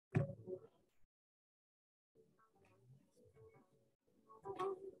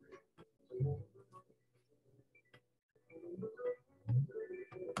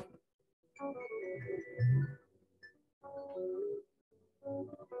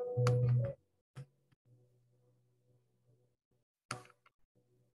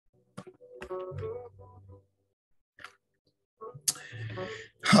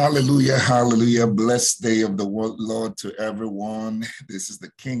Hallelujah, hallelujah. Blessed day of the Lord to everyone. This is the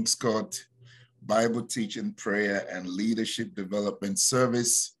King Scott Bible teaching, prayer, and leadership development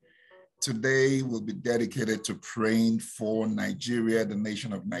service. Today will be dedicated to praying for Nigeria, the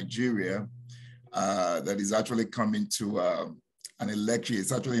nation of Nigeria, that is actually coming to an election.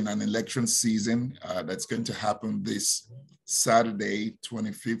 It's actually in an election season that's going to happen this Saturday,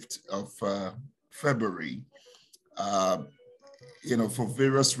 25th of February. For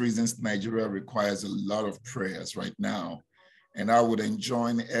various reasons, Nigeria requires a lot of prayers right now. And I would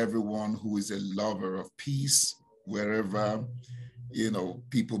enjoin everyone who is a lover of peace, wherever,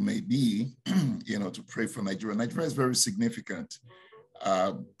 people may be, to pray for Nigeria. Nigeria is very significant.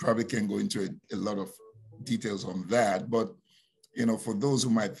 Probably can go into a lot of details on that. But, for those who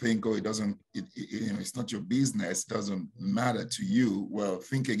might think, oh, it's not your business, doesn't matter to you. Well,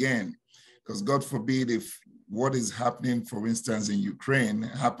 think again, because God forbid if what is happening, for instance, in Ukraine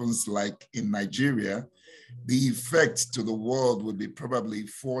happens like in Nigeria, the effect to the world would be probably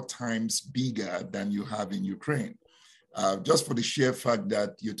 4 times bigger than you have in Ukraine. Just for the sheer fact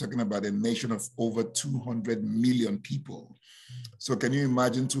that you're talking about a nation of over 200 million people. So can you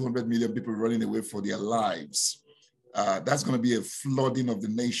imagine 200 million people running away for their lives? That's going to be a flooding of the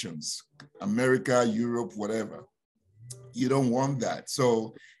nations, America, Europe, whatever. You don't want that.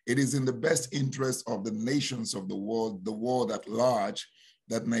 So it is in the best interest of the nations of the world at large,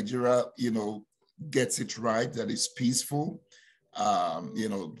 that Nigeria, gets it right, that is peaceful.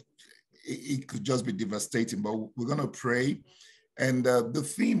 It could just be devastating, but we're going to pray. And the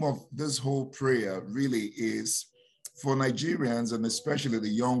theme of this whole prayer really is for Nigerians, and especially the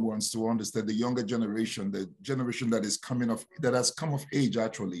young ones, to understand, the younger generation, the generation that is that has come of age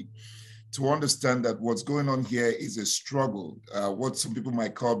actually, to understand that what's going on here is a struggle, what some people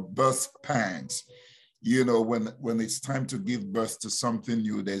might call birth pangs. When it's time to give birth to something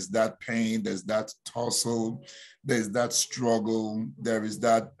new, there's that pain, there's that tussle, there's that struggle, there is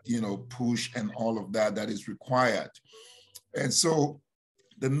that, push and all of that is required. And so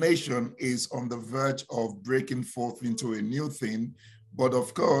the nation is on the verge of breaking forth into a new thing. But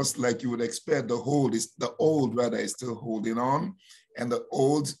of course, like you would expect, the old is still holding on, and the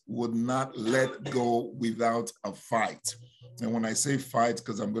old would not let go without a fight. And when I say fight,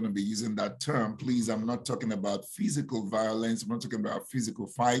 because I'm going to be using that term, please, I'm not talking about physical violence. I'm not talking about physical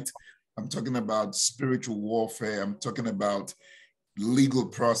fight. I'm talking about spiritual warfare. I'm talking about legal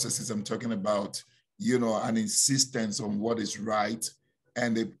processes. I'm talking about, an insistence on what is right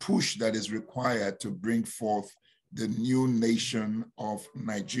and a push that is required to bring forth the new nation of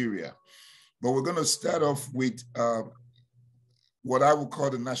Nigeria. But we're going to start off with what I would call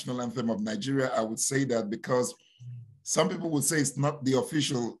the national anthem of Nigeria. I would say that because some people would say it's not the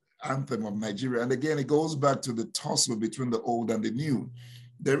official anthem of Nigeria. And again, it goes back to the tussle between the old and the new.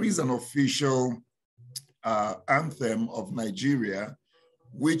 There is an official anthem of Nigeria,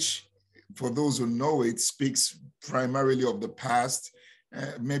 which, for those who know it, speaks primarily of the past.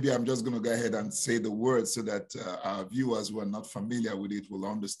 Maybe I'm just going to go ahead and say the words so that our viewers who are not familiar with it will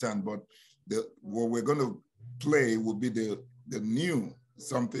understand. But what we're going to play will be a new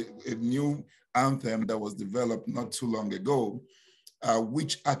anthem that was developed not too long ago,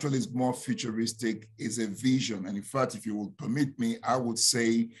 which actually is more futuristic, is a vision. And in fact, if you will permit me, I would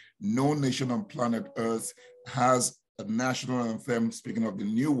say no nation on planet Earth has a national anthem, speaking of the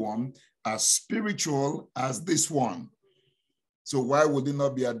new one, as spiritual as this one. So why would it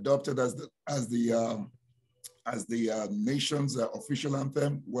not be adopted as the nation's official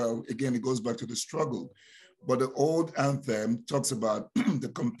anthem? Well, again, it goes back to the struggle. But the old anthem talks about the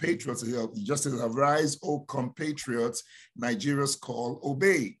compatriots. It just says, "Arise, O compatriots, Nigeria's call,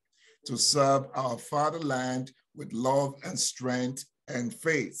 obey, to serve our fatherland with love and strength and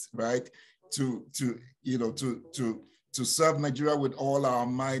faith," right? To serve Nigeria with all our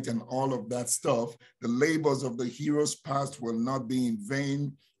might and all of that stuff. The labors of the heroes past will not be in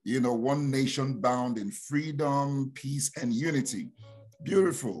vain. One nation bound in freedom, peace, and unity.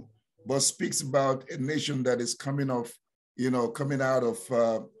 Beautiful. But speaks about a nation that is coming out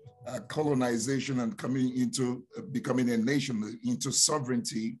of colonization and coming into becoming a nation, into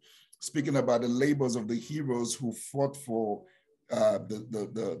sovereignty, speaking about the labors of the heroes who fought for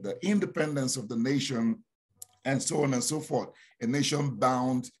the independence of the nation, and so on and so forth. A nation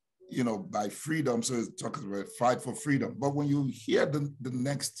bound, by freedom. So it talks about fight for freedom. But when you hear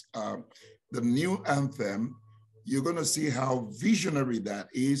the new anthem, You're going to see how visionary that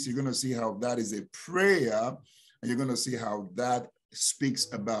is. You're going to see how that is a prayer, and you're going to see how that speaks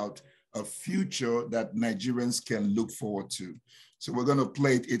about a future that Nigerians can look forward to. So we're going to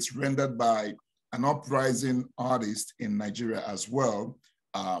play it. It's rendered by an uprising artist in Nigeria as well,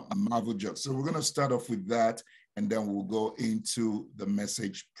 Marvel Judge. So we're going to start off with that, and then we'll go into the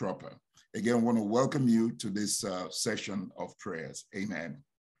message proper. Again, I want to welcome you to this session of prayers. Amen.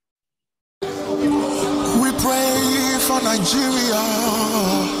 We pray for Nigeria,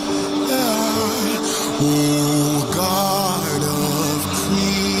 yeah. Oh God of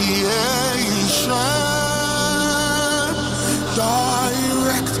creation,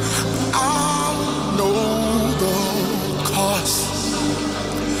 direct our noble course,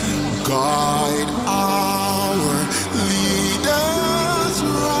 guide our leaders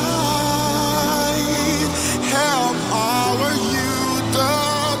right, help our youth the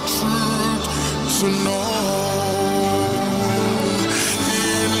truth to know.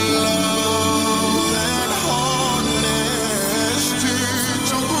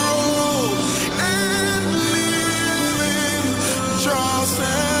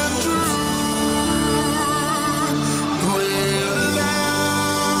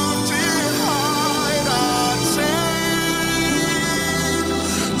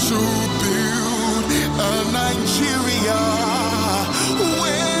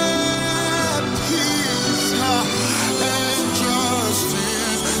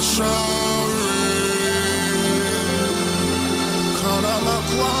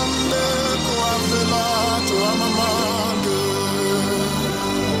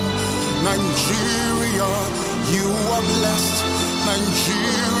 Nigeria, you are blessed.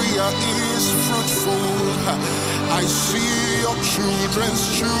 Nigeria is fruitful. I see your children's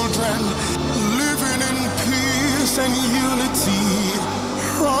children living in peace and unity.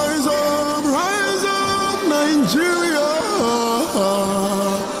 Rise up, Nigeria.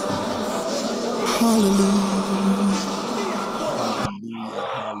 Hallelujah.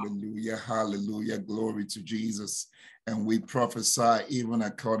 Hallelujah, hallelujah, glory to Jesus. And we prophesy, even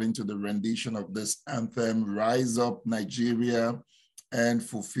according to the rendition of this anthem, rise up, Nigeria, and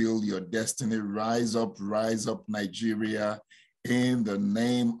fulfill your destiny. Rise up, Nigeria, in the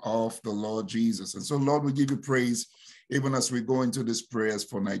name of the Lord Jesus. And so, Lord, we give you praise, even as we go into these prayers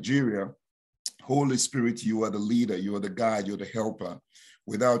for Nigeria. Holy Spirit, you are the leader, you are the guide, you're the helper.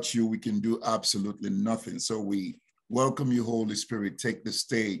 Without you, we can do absolutely nothing. So we welcome you, Holy Spirit. Take the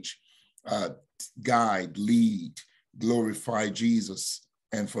stage, guide, lead, glorify Jesus.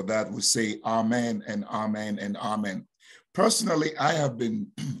 And for that, we say amen and amen and amen. Personally, I have been,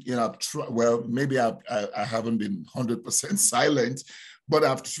 maybe I haven't been 100% silent, but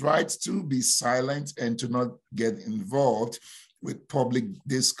I've tried to be silent and to not get involved with public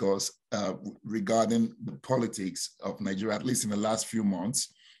discourse regarding the politics of Nigeria, at least in the last few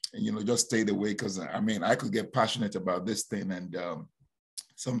months. And, just stayed away because, I could get passionate about this thing and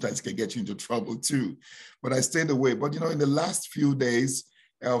sometimes can get you into trouble too. But I stayed away. But, in the last few days,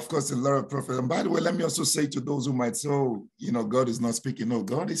 of course, a lot of prophets. And by the way, let me also say to those who might say, God is not speaking. No,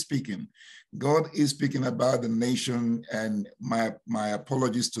 God is speaking. God is speaking about the nation. And my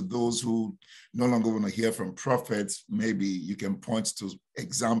apologies to those who no longer want to hear from prophets. Maybe you can point to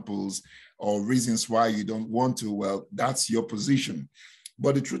examples or reasons why you don't want to. Well, that's your position.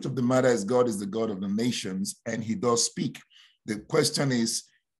 But the truth of the matter is God is the God of the nations, and he does speak. The question is,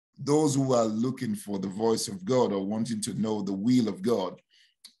 those who are looking for the voice of God or wanting to know the will of God,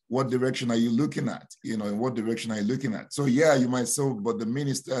 what direction are you looking at? In what direction are you looking at? So yeah, you might say, but the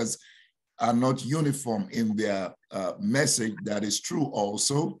ministers are not uniform in their message. That is true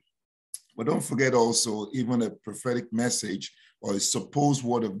also. But don't forget also, even a prophetic message or a supposed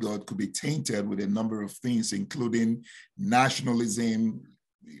word of God could be tainted with a number of things, including nationalism,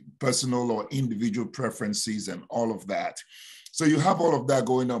 personal or individual preferences, and all of that. So you have all of that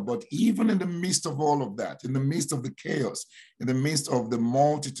going on. But even in the midst of all of that, in the midst of the chaos, in the midst of the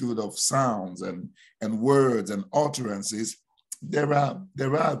multitude of sounds and words and utterances, there are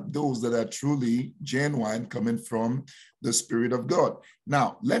those that are truly genuine, coming from the Spirit of God.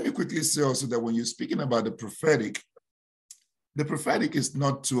 Now, let me quickly say also that when you're speaking about the prophetic is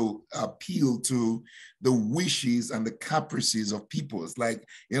not to appeal to the wishes and the caprices of people. It's like,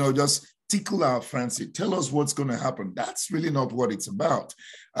 just tickle our fancy, tell us what's going to happen. That's really not what it's about.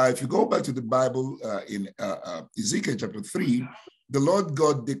 If you go back to the Bible in Ezekiel chapter 3, the Lord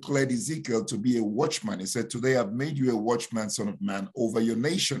God declared Ezekiel to be a watchman. He said, today I've made you a watchman, son of man, over your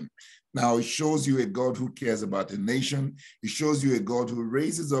nation. Now it shows you a God who cares about the nation. It shows you a God who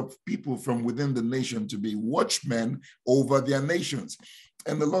raises up people from within the nation to be watchmen over their nations.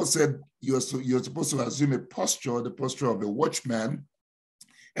 And the Lord said, you're supposed to assume a posture, the posture of a watchman,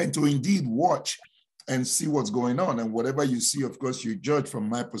 and to indeed watch and see what's going on. And whatever you see, of course, you judge from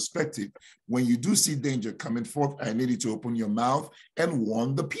my perspective. When you do see danger coming forth, I need you to open your mouth and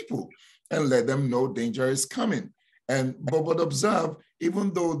warn the people and let them know danger is coming. And but observe,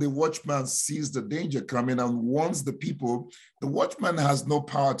 even though the watchman sees the danger coming and warns the people, the watchman has no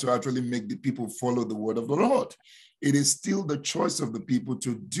power to actually make the people follow the word of the Lord. It is still the choice of the people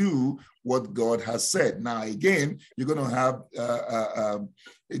to do what God has said. Now, again, you're going to have a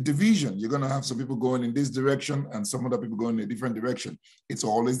division. You're going to have some people going in this direction and some other people going in a different direction. It's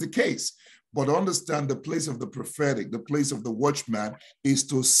always the case. But understand the place of the prophetic, the place of the watchman is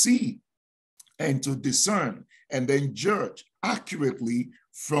to see and to discern and then judge accurately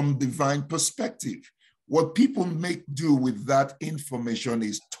from divine perspective. What people make do with that information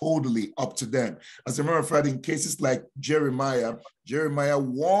is totally up to them. As a matter of fact, in cases like Jeremiah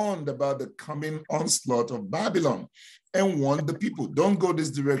warned about the coming onslaught of Babylon and warned the people, don't go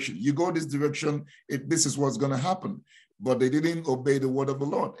this direction. You go this direction, this is what's going to happen. But they didn't obey the word of the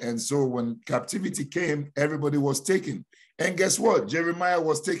Lord. And so when captivity came, everybody was taken. And guess what? Jeremiah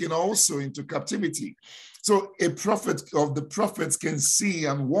was taken also into captivity. So a prophet of the prophets can see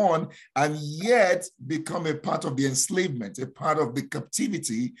and warn and yet become a part of the enslavement, a part of the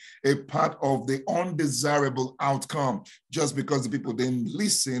captivity, a part of the undesirable outcome, just because the people didn't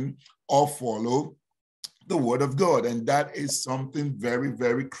listen or follow the word of God. And that is something very,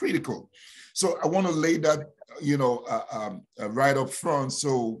 very critical. So I want to lay that, right up front.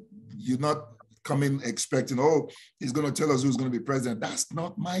 So you're not coming expecting, oh, he's going to tell us who's going to be president. That's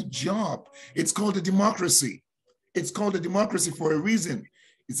not my job. It's called a democracy. It's called a democracy for a reason.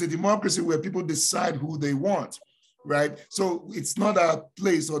 It's a democracy where people decide who they want, right? So it's not our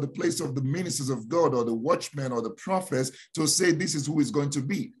place or the place of the ministers of God or the watchmen or the prophets to say this is who is going to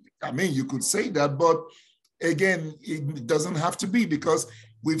be. I mean, you could say that, but again, it doesn't have to be, because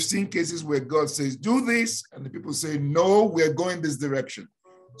we've seen cases where God says, do this, and the people say, no, we're going this direction.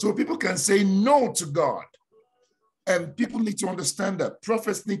 So people can say no to God. And people need to understand that.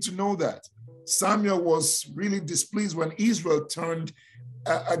 Prophets need to know that. Samuel was really displeased when Israel turned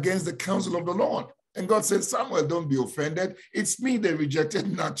against the counsel of the Lord. And God said, Samuel, don't be offended. It's me they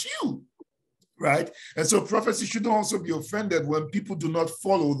rejected, not you. Right? And so prophets should also be offended when people do not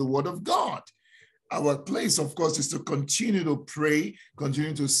follow the word of God. Our place, of course, is to continue to pray,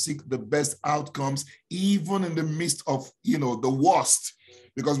 continue to seek the best outcomes, even in the midst of, the worst,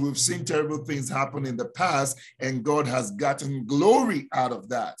 because we've seen terrible things happen in the past, and God has gotten glory out of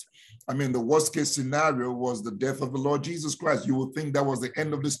that. I mean, the worst case scenario was the death of the Lord Jesus Christ. You would think that was the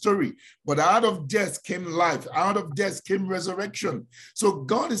end of the story, but out of death came life. Out of death came resurrection. So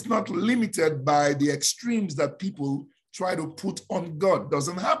God is not limited by the extremes that people try to put on God.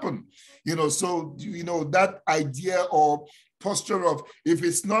 Doesn't happen. So that idea or posture of, if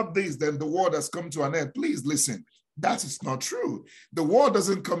it's not this, then the world has come to an end. Please listen. That is not true. The world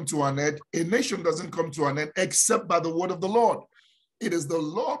doesn't come to an end. A nation doesn't come to an end except by the word of the Lord. It is the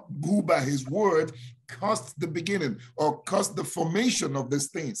Lord who by his word caused the beginning or caused the formation of these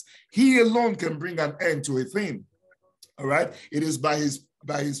things. He alone can bring an end to a thing. All right. It is by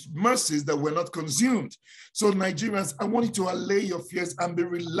his mercies that we're not consumed. So Nigerians, I want you to allay your fears and be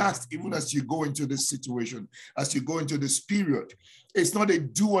relaxed even as you go into this situation, as you go into this period. It's not a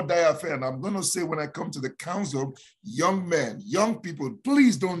do or die affair. And I'm going to say, when I come to the council, young men, young people,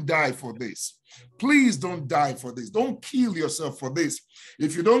 please don't die for this. Please don't die for this. Don't kill yourself for this.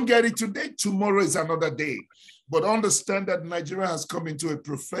 If you don't get it today, tomorrow is another day. But understand that Nigeria has come into a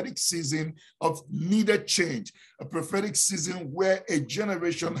prophetic season of needed change, a prophetic season where a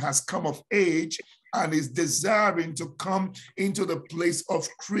generation has come of age and is desiring to come into the place of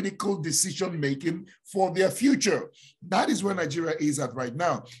critical decision-making for their future. That is where Nigeria is at right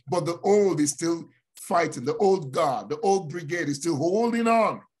now. But the old is still fighting. The old guard, the old brigade is still holding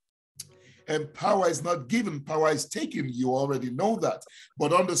on. And power is not given, power is taken. You already know that.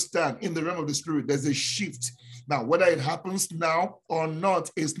 But understand, in the realm of the spirit, there's a shift. Now, whether it happens now or not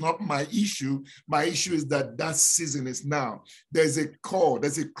is not my issue. My issue is that season is now. There's a call,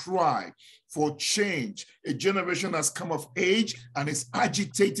 there's a cry for change. A generation has come of age and is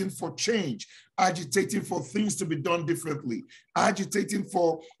agitating for change, agitating for things to be done differently, agitating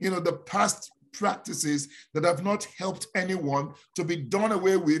for, the past practices that have not helped anyone to be done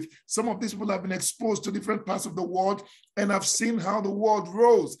away with. Some of these people have been exposed to different parts of the world and have seen how the world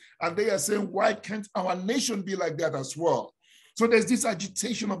rose. And they are saying, why can't our nation be like that as well? So there's this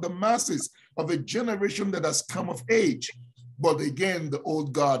agitation of the masses, of a generation that has come of age. But again, the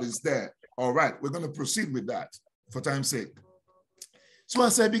old guard is there. All right, we're going to proceed with that for time's sake. So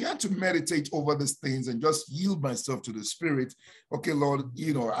as I began to meditate over these things and just yield myself to the Spirit, okay, Lord,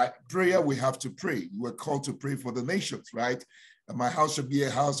 prayer, we have to pray. We're called to pray for the nations, right? And my house should be a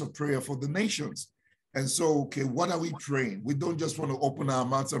house of prayer for the nations. And so, okay, what are we praying? We don't just want to open our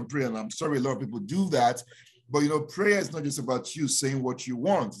mouths and pray. And I'm sorry, a lot of people do that. But, prayer is not just about you saying what you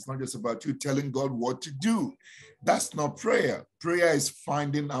want. It's not just about you telling God what to do. That's not prayer. Prayer is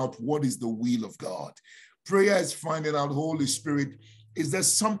finding out what is the will of God. Prayer is finding out, Holy Spirit, is there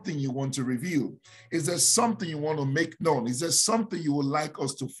something you want to reveal? Is there something you want to make known? Is there something you would like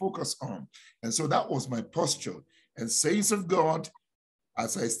us to focus on? And so that was my posture. And saints of God,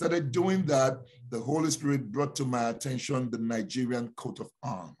 as I started doing that, the Holy Spirit brought to my attention the Nigerian coat of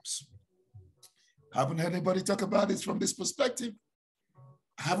arms. Haven't heard anybody talk about this from this perspective.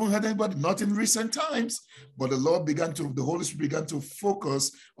 I haven't heard anybody, not in recent times, but the Holy Spirit began to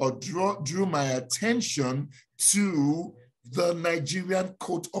focus or drew my attention to the Nigerian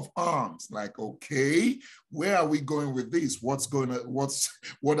coat of arms. Like, okay, where are we going with this? What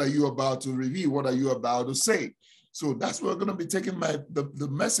are you about to reveal? What are you about to say? So that's where we're going to be taking the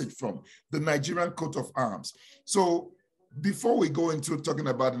message from, the Nigerian coat of arms. So before we go into talking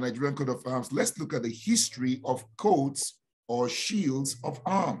about the Nigerian coat of arms, let's look at the history of coats or shields of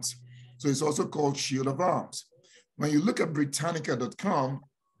arms. So it's also called shield of arms. When you look at Britannica.com,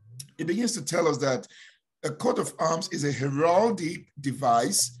 it begins to tell us that a coat of arms is a heraldic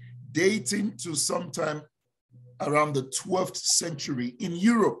device dating to sometime around the 12th century in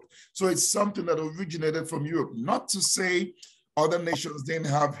Europe. So it's something that originated from Europe. Not to say other nations didn't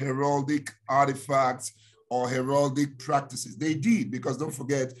have heraldic artifacts or heraldic practices. They did, because don't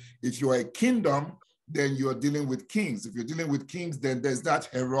forget, if you're a kingdom, then you're dealing with kings. If you're dealing with kings, then there's that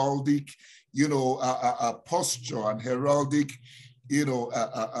heraldic, posture and heraldic,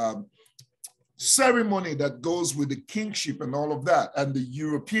 ceremony that goes with the kingship and all of that. And the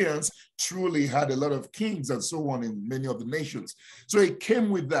Europeans truly had a lot of kings and so on in many of the nations. So it came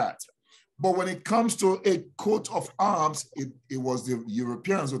with that. But when it comes to a coat of arms, it was the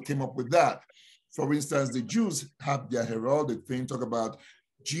Europeans who came up with that. For instance, the Jews have their heraldic thing, talk about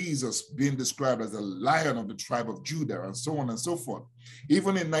Jesus being described as a lion of the tribe of Judah and so on and so forth.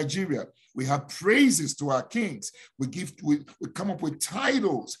 Even in Nigeria, we have praises to our kings. We come up with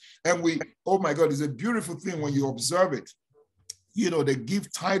titles, and oh my God, it's a beautiful thing when you observe it. They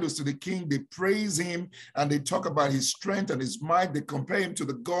give titles to the king, they praise him, and they talk about his strength and his might. They compare him to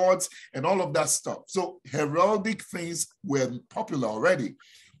the gods and all of that stuff. So heraldic things were popular already.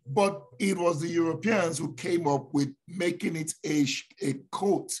 But it was the Europeans who came up with making it a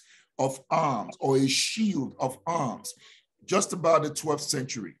coat of arms or a shield of arms, just about the 12th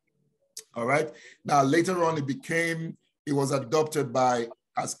century. All right. Now, later on, it was adopted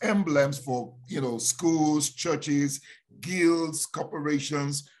as emblems for, schools, churches, guilds,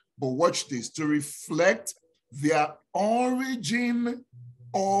 corporations. But watch this, to reflect their origin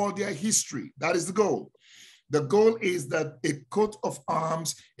or their history. That is the goal. The goal is that a coat of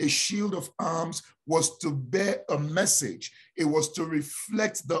arms, a shield of arms, was to bear a message. It was to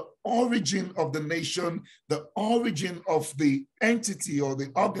reflect the origin of the nation, the origin of the entity or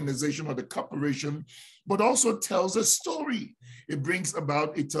the organization or the corporation, but also tells a story. It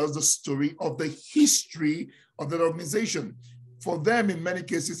tells the story of the history of that organization. For them, in many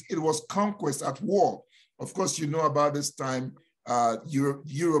cases, it was conquest at war. Of course, you know about this time,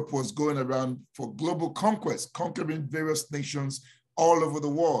 Europe was going around for global conquest, conquering various nations all over the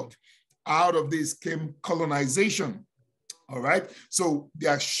world. Out of this came colonization, all right? So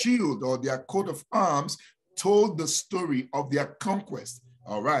their shield or their coat of arms told the story of their conquest.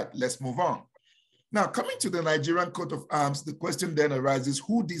 All right, let's move on. Now, coming to the Nigerian coat of arms, the question then arises,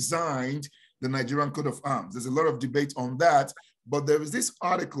 who designed the Nigerian coat of arms? There's a lot of debate on that. But there is this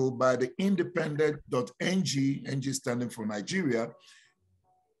article by the independent.ng, NG standing for Nigeria,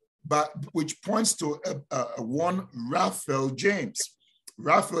 which points to one Raphael James.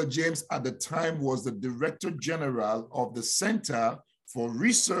 Raphael James at the time was the Director General of the Center for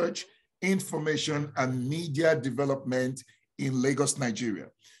Research, Information, and Media Development in Lagos, Nigeria.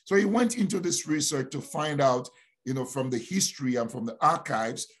 So he went into this research to find out, from the history and from the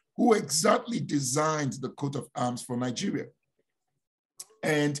archives, who exactly designed the coat of arms for Nigeria.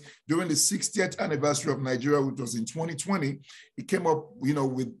 And during the 60th anniversary of Nigeria, which was in 2020, he came up,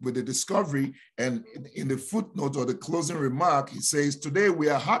 with the discovery. And in the footnote or the closing remark, he says, "Today we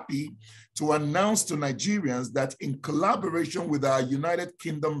are happy to announce to Nigerians that in collaboration with our United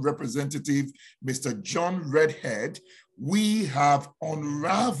Kingdom representative, Mr. John Redhead, we have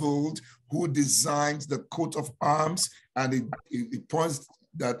unraveled who designed the coat of arms." And it points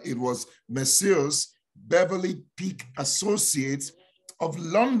that it was Messrs. Beverly Peak Associates of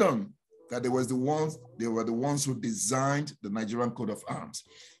London, that they were the ones who designed the Nigerian coat of arms.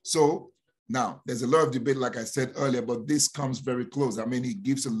 So now there's a lot of debate, like I said earlier, but this comes very close. I mean, he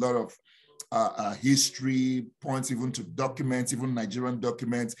gives a lot of history, points even to documents, even Nigerian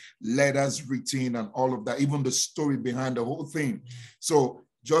documents, letters written and all of that, even the story behind the whole thing. So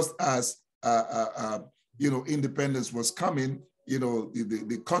just as, independence was coming,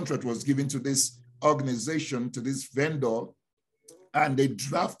 the contract was given to this organization, to this vendor, and they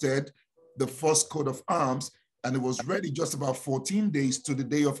drafted the first coat of arms, and it was ready just about 14 days to the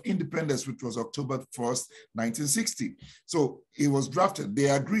day of independence, which was October 1st, 1960. So it was drafted. They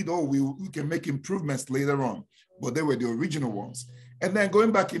agreed, we can make improvements later on, but they were the original ones. And then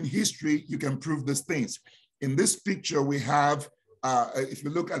going back in history, you can prove these things. In this picture, we have, if you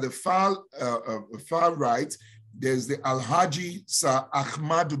look at the far right, there's the Alhaji Sir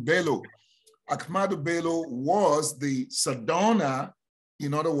Ahmadu Bello. Ahmadu Bello was the Sadona,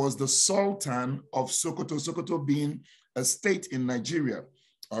 in other words, the Sultan of Sokoto, Sokoto being a state in Nigeria,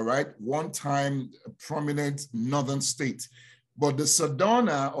 all right? One time a prominent northern state. But the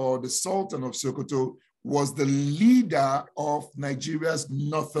Sadona, or the Sultan of Sokoto, was the leader of Nigeria's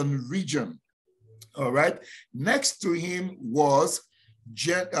northern region, all right? Next to him was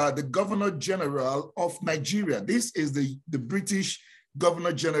the Governor General of Nigeria. This is the British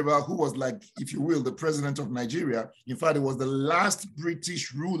Governor General, who was, like, if you will, the president of Nigeria. In fact, it was the last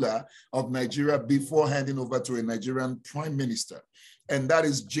British ruler of Nigeria before handing over to a Nigerian prime minister. And that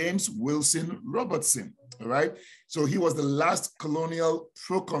is James Wilson Robertson, all right? So he was the last colonial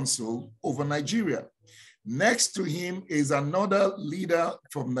proconsul over Nigeria. Next to him is another leader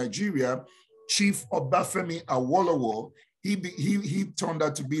from Nigeria, Chief Obafemi Awolowo. He turned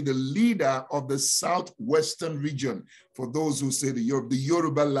out to be the leader of the southwestern region, for those who say the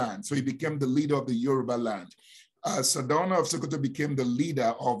Yoruba land. So he became the leader of the Yoruba land. Sadona of Sokoto became the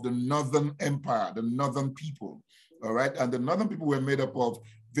leader of the Northern Empire, the Northern people, all right? And the Northern people were made up of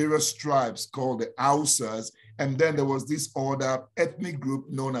various tribes called the Hausas, and then there was this other ethnic group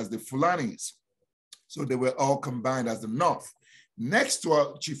known as the Fulanis. So they were all combined as the North. Next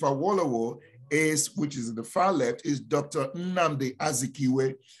to Chief Awolowo which is in the far left, is Dr. Nnamdi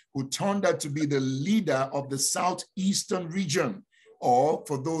Azikiwe, who turned out to be the leader of the southeastern region, or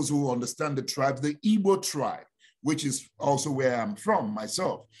for those who understand the tribes, the Igbo tribe, which is also where I'm from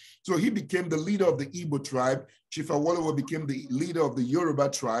myself. So he became the leader of the Igbo tribe. Chief Awolowo became the leader of the Yoruba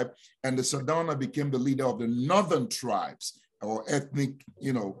tribe, and the Sadona became the leader of the northern tribes or ethnic,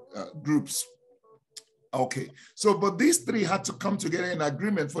 groups. Okay, so, but these three had to come together in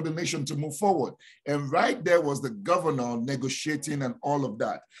agreement for the nation to move forward. And right there was the governor negotiating and all of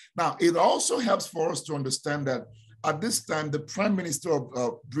that. Now, it also helps for us to understand that at this time, the Prime Minister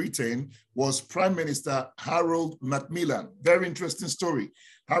of Britain was Prime Minister Harold Macmillan. Very interesting story.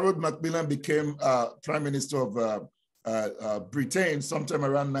 Harold Macmillan became Prime Minister of Britain sometime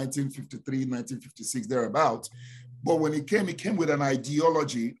around 1953, 1956, thereabout. But when he came with an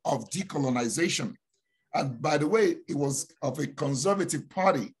ideology of decolonization. And by the way, it was of a conservative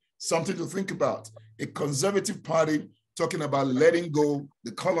party, something to think about. A conservative party talking about letting go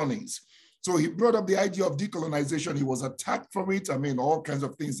the colonies. So he brought up the idea of decolonization. He was attacked for it. I mean, all kinds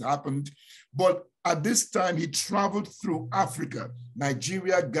of things happened. But at this time, he traveled through Africa,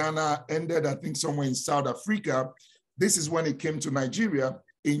 Nigeria, Ghana, ended, I think, somewhere in South Africa. This is when he came to Nigeria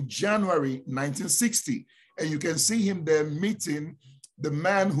in January 1960. And you can see him there meeting the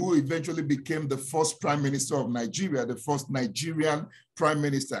man who eventually became the first prime minister of Nigeria, the first Nigerian prime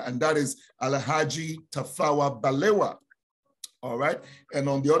minister, and that is Alhaji Tafawa Balewa, all right? And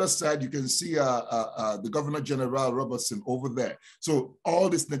on the other side, you can see the Governor General Robertson over there. So all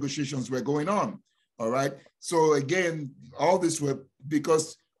these negotiations were going on, all right? So again, all this were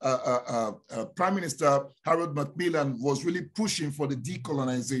because Prime Minister Harold Macmillan was really pushing for the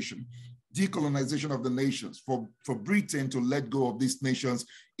decolonization of the nations, for Britain to let go of these nations,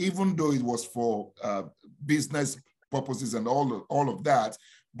 even though it was for business purposes and all of that.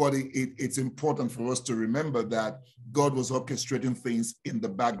 But it's important for us to remember that God was orchestrating things in the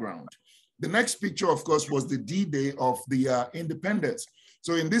background. The next picture, of course, was the D-Day of the independence.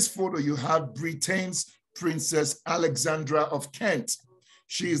 So in this photo, you have Britain's Princess Alexandra of Kent.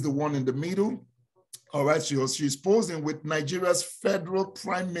 She is the one in the middle. All right, she's posing with Nigeria's federal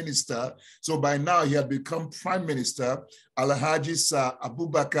prime minister. So by now he had become prime minister, Alhaji Sir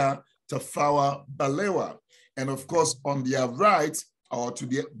Abubakar Tafawa Balewa. And of course, on their right, or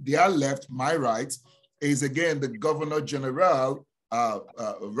to their left, my right, is again the Governor General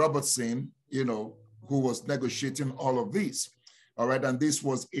Robertson, who was negotiating all of this. All right, and this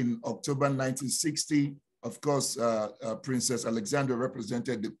was in October 1960, Of course, Princess Alexandra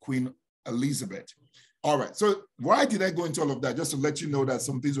represented the Queen Elizabeth. All right, so why did I go into all of that? Just to let you know that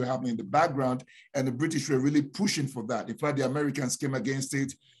some things were happening in the background and the British were really pushing for that. In fact, the Americans came against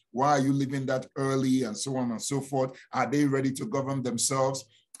it. Why are you leaving that early and so on and so forth? Are they ready to govern themselves?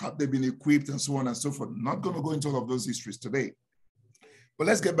 Have they been equipped and so on and so forth? Not going to go into all of those histories today. But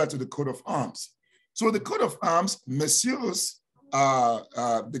let's get back to the coat of arms. So the coat of arms, messieurs,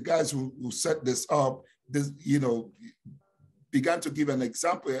 the guys who set this up, began to give an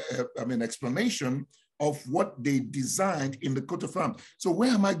example, explanation of what they designed in the coat of arms. So where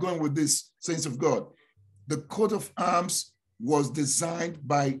am I going with this, saints of God? The coat of arms was designed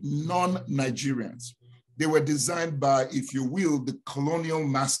by non-Nigerians. They were designed by, if you will, the colonial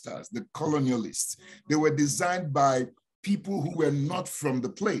masters, the colonialists. They were designed by people who were not from the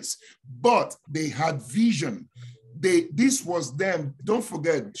place, but they had vision. This was them. Don't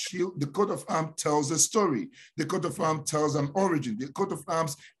forget, the coat of arms tells a story. The coat of arms tells an origin. The coat of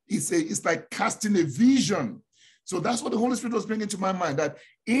arms it's like casting a vision. So that's what the Holy Spirit was bringing to my mind, that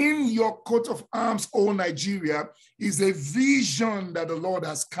in your coat of arms, O Nigeria, is a vision that the Lord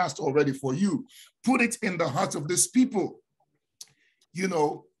has cast already for you. Put it in the hearts of these people.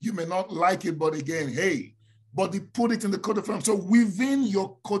 You may not like it, but again, hey, but they put it in the coat of arms. So within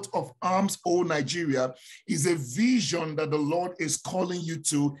your coat of arms, O Nigeria, is a vision that the Lord is calling you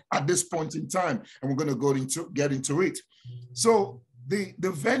to at this point in time. And we're going to get into it. So the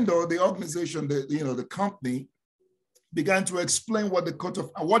vendor, the organization, the company began to explain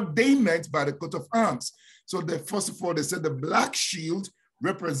what they meant by the coat of arms. So first of all, they said the black shield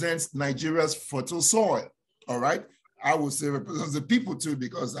represents Nigeria's fertile soil. All right. I would say represents the people too,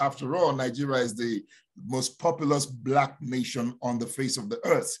 because after all, Nigeria is the most populous black nation on the face of the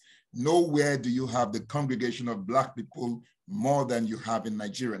earth. Nowhere do you have the congregation of black people more than you have in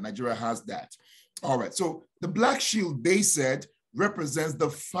Nigeria. Nigeria has that. All right. So the black shield, they said, represents the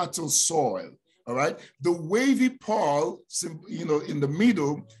fertile soil. All right. The wavy pole, in the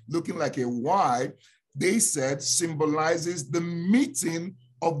middle, looking like a Y, they said symbolizes the meeting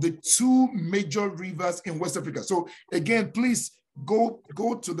of the two major rivers in West Africa. So again, please go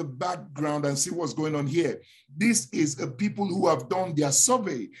to the background and see what's going on here. This is a people who have done their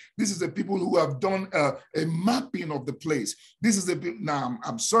survey. This is a people who have done a mapping of the place. This is now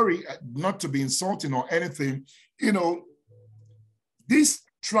I'm sorry not to be insulting or anything. These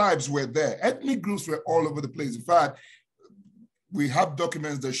tribes were there. Ethnic groups were all over the place. In fact, we have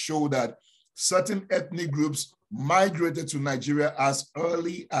documents that show that certain ethnic groups migrated to Nigeria as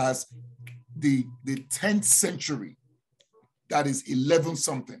early as the 10th century. That is 11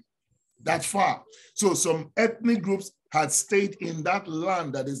 something, that far. So some ethnic groups had stayed in that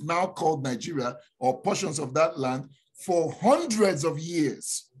land that is now called Nigeria, or portions of that land, for hundreds of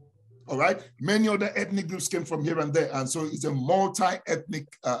years. All right. Many other ethnic groups came from here and there. And so it's a multi-ethnic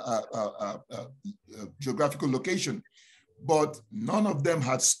geographical location. But none of them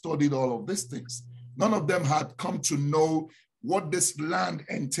had studied all of these things. None of them had come to know what this land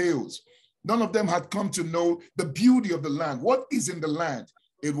entails. None of them had come to know the beauty of the land. What is in the land?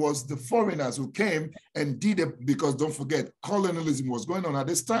 It was the foreigners who came and did it, because don't forget, colonialism was going on at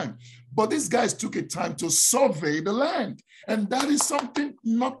this time. But these guys took a time to survey the land. And that is something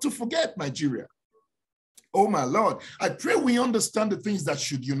not to forget, Nigeria. Oh my Lord, I pray we understand the things that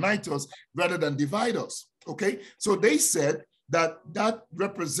should unite us rather than divide us, okay? So they said that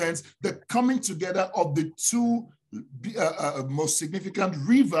represents the coming together of the two most significant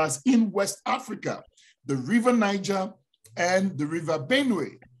rivers in West Africa, the River Niger and the River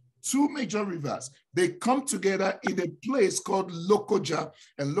Benue, two major rivers. They come together in a place called Lokoja,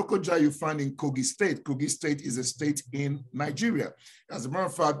 and Lokoja you find in Kogi State. Kogi State is a state in Nigeria. As a matter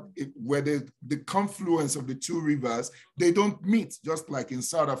of fact, where the confluence of the two rivers, they don't meet, just like in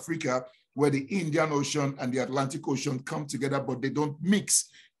South Africa, where the Indian Ocean and the Atlantic Ocean come together, but they don't mix.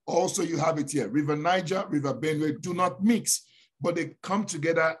 Also, you have it here. River Niger, River Benue do not mix, but they come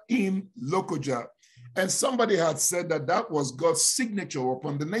together in Lokoja. And somebody had said that was God's signature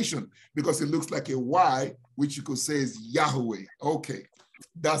upon the nation, because it looks like a Y, which you could say is Yahweh. Okay,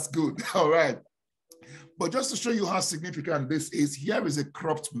 that's good. All right. But just to show you how significant this is, here is a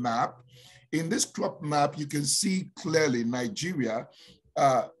cropped map. In this cropped map, you can see clearly Nigeria.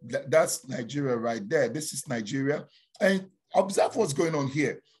 That's Nigeria right there. This is Nigeria. And observe what's going on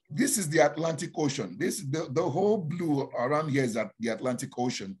here. This is the Atlantic Ocean. The whole blue around here is the Atlantic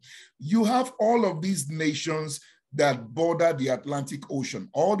Ocean. You have all of these nations that border the Atlantic Ocean,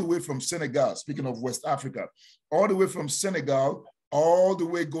 all the way from Senegal, speaking of West Africa, all the way from Senegal, all the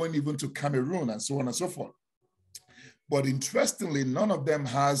way going even to Cameroon and so on and so forth. But interestingly, none of them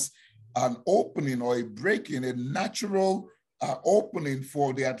has an opening or a breaking, a natural opening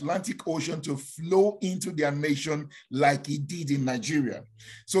for the Atlantic Ocean to flow into their nation like it did in Nigeria.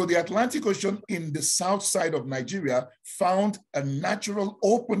 So the Atlantic Ocean in the south side of Nigeria found a natural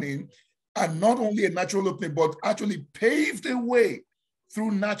opening, and not only a natural opening, but actually paved a way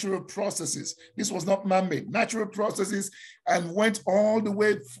through natural processes. This was not man-made, natural processes, and went all the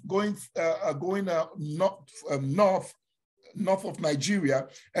way going north of Nigeria,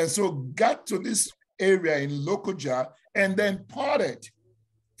 and so got to this area in Lokoja and then parted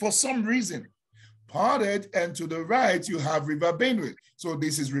for some reason. Parted, and to the right, you have River Benue. So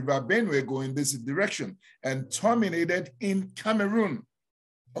this is River Benue going this direction and terminated in Cameroon.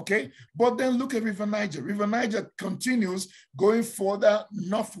 Okay, but then look at River Niger. River Niger continues going further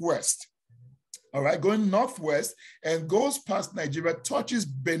northwest. All right, going northwest and goes past Nigeria, touches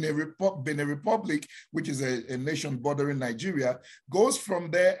Benin Republic, which is a nation bordering Nigeria, goes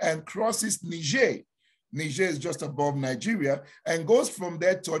from there and crosses Niger. Niger is just above Nigeria, and goes from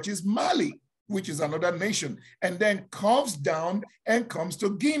there, touches Mali, which is another nation, and then curves down and comes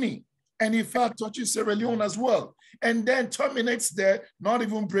to Guinea. And in fact, touches Sierra Leone as well, and then terminates there, not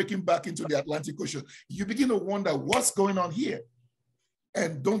even breaking back into the Atlantic Ocean. You begin to wonder what's going on here.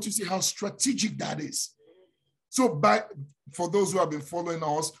 And don't you see how strategic that is? So for those who have been following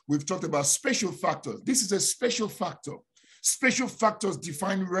us, we've talked about special factors. This is a special factor. Special factors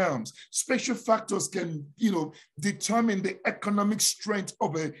define realms. Special factors can, determine the economic strength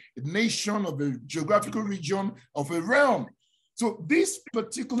of a nation, of a geographical region, of a realm. So this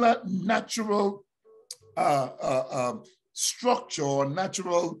particular natural structure or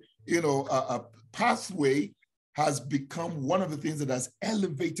natural, pathway has become one of the things that has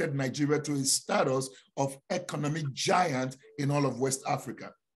elevated Nigeria to a status of economic giant in all of West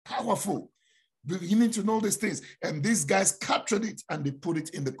Africa. Powerful. You need to know these things. And these guys captured it and they put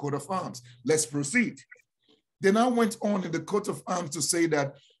it in the coat of arms. Let's proceed. They now went on in the coat of arms to say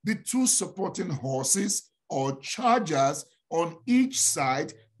that the two supporting horses or chargers on each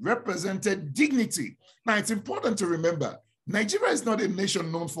side represented dignity. Now, it's important to remember, Nigeria is not a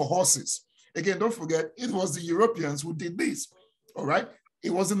nation known for horses. Again, don't forget, it was the Europeans who did this, all right?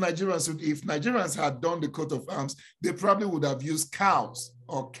 It wasn't Nigerians. If Nigerians had done the coat of arms, they probably would have used cows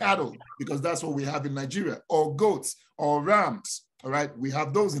or cattle, because that's what we have in Nigeria, or goats or rams, all right? We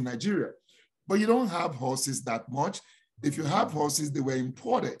have those in Nigeria. But you don't have horses that much. If you have horses, they were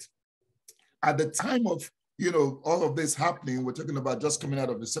imported. At the time of all of this happening, we're talking about just coming out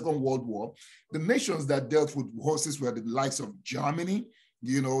of the Second World War, the nations that dealt with horses were the likes of Germany,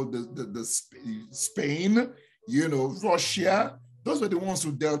 Spain, Russia. Those were the ones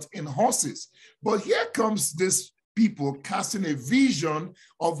who dealt in horses. But here comes this people casting a vision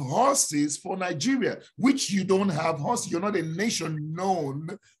of horses for Nigeria, which you don't have horses. You're not a nation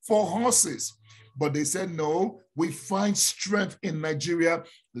known for horses. But they said, no, we find strength in Nigeria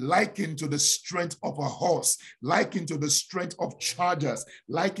likened to the strength of a horse, likened to the strength of chargers,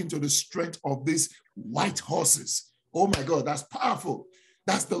 likened to the strength of these white horses. Oh my God, that's powerful.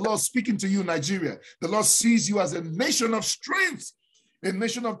 That's the Lord speaking to you, Nigeria. The Lord sees you as a nation of strength, a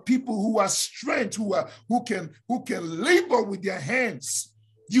nation of people who are strength, who can labor with their hands.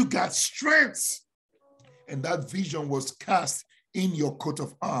 You got strength. And that vision was cast in your coat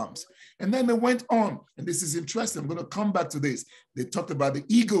of arms. And then they went on, and this is interesting. I'm going to come back to this. They talked about the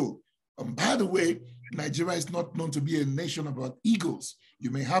eagle. And by the way, Nigeria is not known to be a nation about eagles.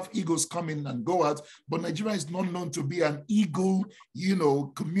 You may have eagles come in and go out, but Nigeria is not known to be an eagle,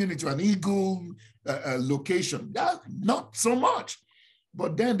 community, an eagle location. Not so much.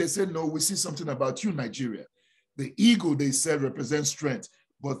 But then they said, no, we see something about you, Nigeria. The eagle, they said, represents strength.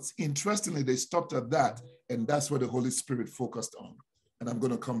 But interestingly, they stopped at that, and that's what the Holy Spirit focused on. And I'm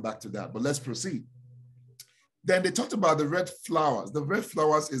going to come back to that, but let's proceed. Then they talked about the red flowers. The red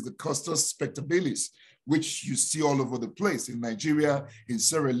flowers is the Costus spectabilis, which you see all over the place in Nigeria, in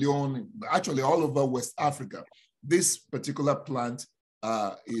Sierra Leone, actually all over West Africa. This particular plant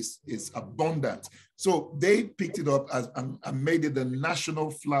is abundant. So they picked it up and made it the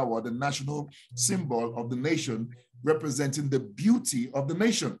national flower, the national symbol of the nation, representing the beauty of the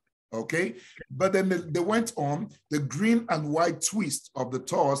nation. Okay, but then they went on the green and white twist of the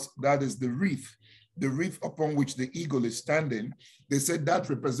torus, that is the wreath upon which the eagle is standing. They said that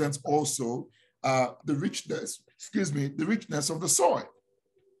represents also the richness of the soil.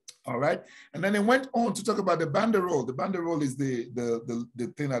 All right, and then they went on to talk about the banderole. The banderole is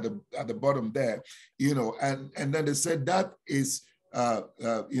the thing at the bottom there, and then they said that is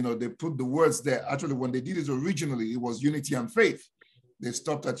they put the words there. Actually, when they did it originally, it was unity and faith. They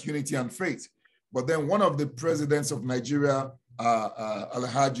stopped at unity and faith. But then one of the presidents of Nigeria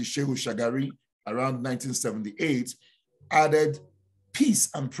Alhaji Shehu Shagari around 1978 added peace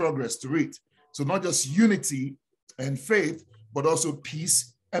and progress to it. So not just unity and faith, but also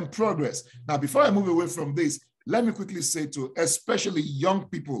peace and progress. Now, before I move away from this, let me quickly say to especially young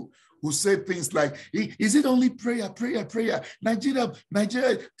people who say things like, is it only prayer, prayer, prayer? Nigeria,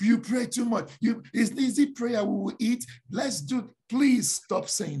 you pray too much. Is it prayer we will eat? Let's do, please stop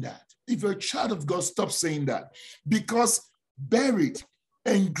saying that. If you're a child of God, stop saying that. Because buried,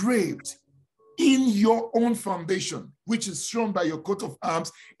 engraved in your own foundation, which is shown by your coat of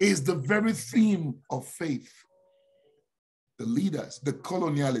arms, is the very theme of faith. The leaders, the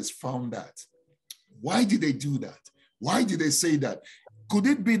colonialists found that. Why did they do that? Why did they say that? Could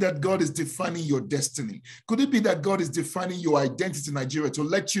it be that God is defining your destiny? Could it be that God is defining your identity in Nigeria to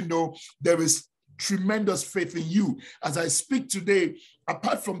let you know there is tremendous faith in you? As I speak today,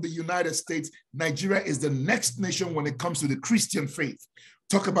 apart from the United States, Nigeria is the next nation when it comes to the Christian faith.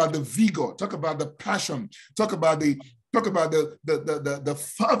 Talk about the vigor, talk about the passion, talk about the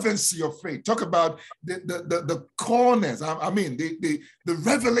fervency of faith, talk about the corners, the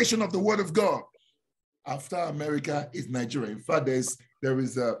revelation of the word of God. After America is Nigeria. In fact, there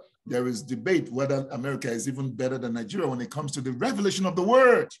is debate whether America is even better than Nigeria when it comes to the revelation of the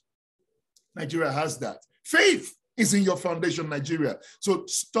word. Nigeria has that. Faith is in your foundation, Nigeria. So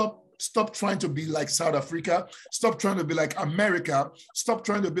stop trying to be like South Africa. Stop trying to be like America. Stop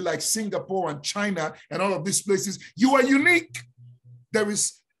trying to be like Singapore and China and all of these places. You are unique. There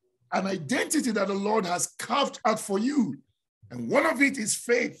is an identity that the Lord has carved out for you. And one of it is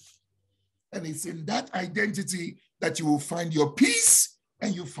faith. And it's in that identity that you will find your peace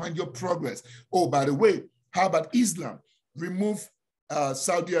and you find your progress. Oh, by the way, how about Islam? Remove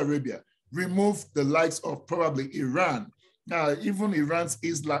Saudi Arabia. Remove the likes of probably Iran. Now, even Iran's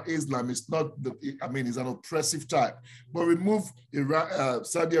Islam is not, it's an oppressive type. But remove Iran,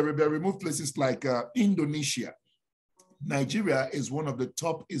 Saudi Arabia, remove places like Indonesia. Nigeria is one of the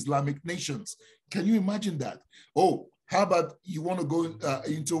top Islamic nations. Can you imagine that? Oh, how about you want to go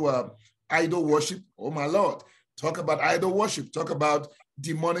into idol worship? Oh my Lord, talk about idol worship, talk about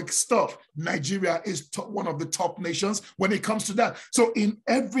demonic stuff. Nigeria is one of the top nations when it comes to that. So in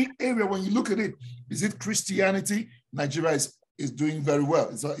every area, when you look at it, is it Christianity? Nigeria is doing very well.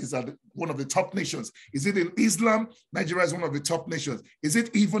 It's one of the top nations. Is it in Islam? Nigeria is one of the top nations. Is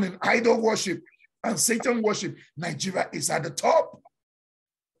it even in idol worship and Satan worship? Nigeria is at the top.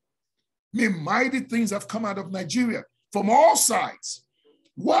 Mighty things have come out of Nigeria from all sides.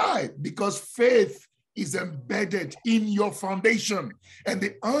 Why? Because faith is embedded in your foundation. And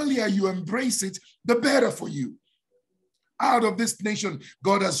the earlier you embrace it, the better for you. Out of this nation,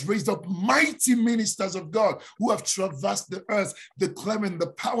 God has raised up mighty ministers of God who have traversed the earth, declaring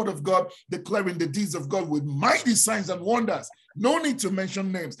the power of God, declaring the deeds of God with mighty signs and wonders. No need to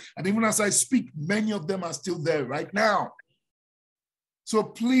mention names. And even as I speak, many of them are still there right now. So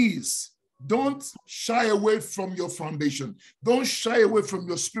please, don't shy away from your foundation. Don't shy away from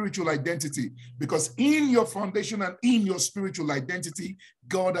your spiritual identity, because in your foundation and in your spiritual identity,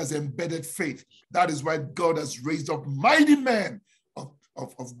 God has embedded faith. That is why God has raised up mighty men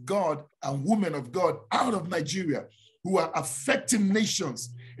of God and women of God out of Nigeria who are affecting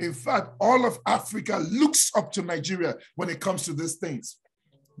nations. In fact, all of Africa looks up to Nigeria when it comes to these things.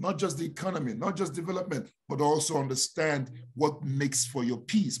 Not just the economy, not just development, but also understand what makes for your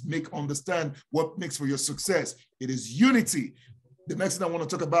peace, understand what makes for your success. It is unity. The next thing I want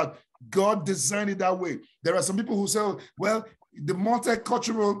to talk about, God designed it that way. There are some people who say, well, the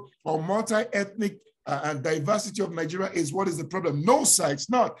multicultural or multi-ethnic and diversity of Nigeria is what is the problem. No, sir, it's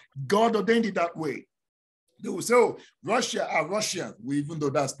not. God ordained it that way. They will say, oh, Russia are Russian. Even though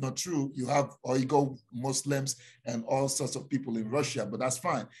that's not true, you have Uyghur Muslims and all sorts of people in Russia, but that's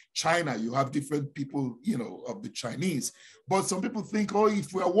fine. China, you have different people, of the Chinese. But some people think, oh,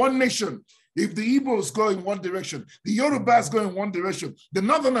 if we are one nation, if the Igbos go in one direction, the Yorubas go in one direction, the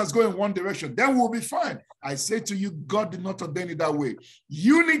Northerners go in one direction, then we'll be fine. I say to you, God did not ordain it that way.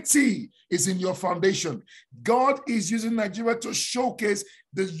 Unity is in your foundation. God is using Nigeria to showcase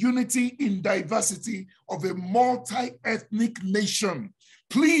the unity in diversity of a multi-ethnic nation.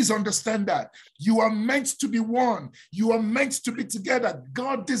 Please understand that. You are meant to be one. You are meant to be together.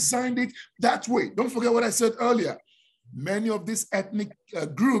 God designed it that way. Don't forget what I said earlier. Many of these ethnic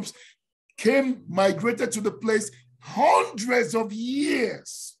groups migrated to the place hundreds of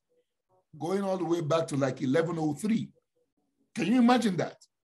years, going all the way back to like 1103. Can you imagine that?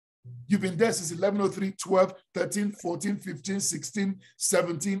 You've been there since 1103, 12, 13, 14, 15, 16,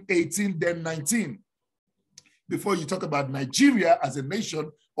 17, 18, then 19. Before you talk about Nigeria as a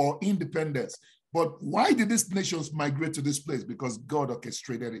nation or independence. But why did these nations migrate to this place? Because God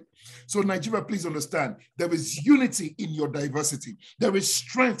orchestrated it. So Nigeria, please understand, there is unity in your diversity. There is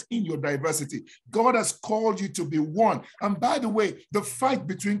strength in your diversity. God has called you to be one. And by the way, the fight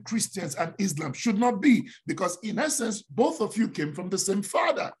between Christians and Islam should not be, because in essence, both of you came from the same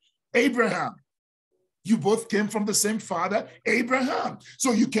father, Abraham. You both came from the same father, Abraham.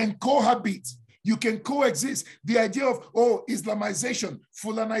 So you can cohabit. You can coexist. The idea of, oh, Islamization,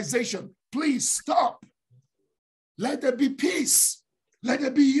 Fulanization, please stop. Let there be peace. Let there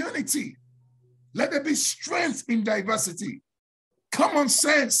be unity. Let there be strength in diversity. Common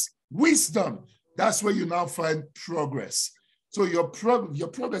sense, wisdom. That's where you now find progress. So your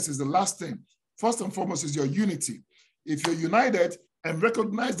progress is the last thing. First and foremost is your unity. If you're united and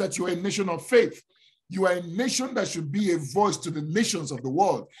recognize that you are a nation of faith, you are a nation that should be a voice to the nations of the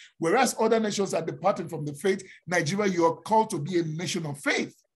world. Whereas other nations are departing from the faith, Nigeria, you are called to be a nation of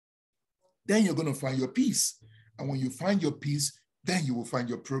faith. Then you're going to find your peace. And when you find your peace, then you will find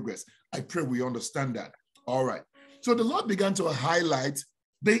your progress. I pray we understand that. All right. So the Lord began to highlight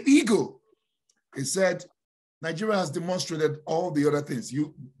the eagle. He said, Nigeria has demonstrated all the other things.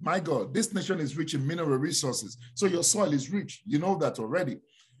 My God, this nation is rich in mineral resources. So your soil is rich. You know that already.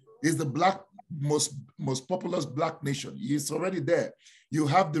 It's the most populous black nation. It's already there. You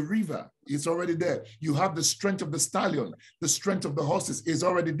have the river. It's already there. You have the strength of the stallion. The strength of the horses is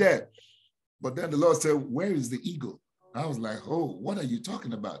already there. But then the Lord said, where is the eagle? I was like, oh, what are you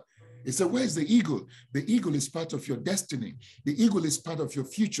talking about? He said, where's the eagle? The eagle is part of your destiny. The eagle is part of your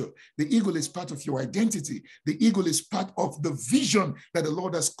future. The eagle is part of your identity. The eagle is part of the vision that the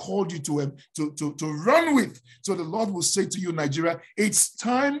Lord has called you to run with. So the Lord will say to you, Nigeria, it's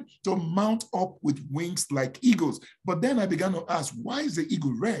time to mount up with wings like eagles. But then I began to ask, why is the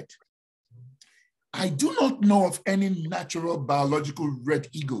eagle red? I do not know of any natural biological red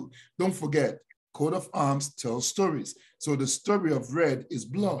eagle. Don't forget, coat of arms tells stories. So the story of red is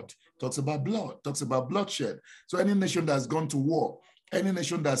blood. Talks about blood, talks about bloodshed. So any nation that's gone to war, any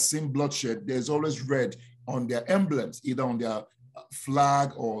nation that's seen bloodshed, there's always red on their emblems, either on their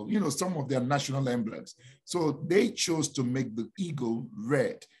flag or, some of their national emblems. So they chose to make the eagle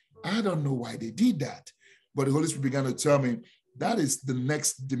red. I don't know why they did that, but the Holy Spirit began to tell me that is the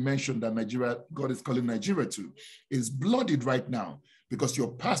next dimension that God is calling Nigeria to. It's bloodied right now because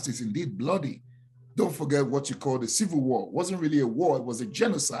your past is indeed bloody. Don't forget what you call the Civil War. It wasn't really a war, it was a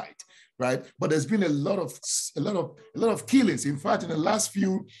genocide, right? But there's been a lot of killings. In fact, in the last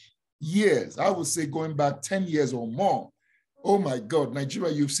few years, I would say going back 10 years or more, oh my God,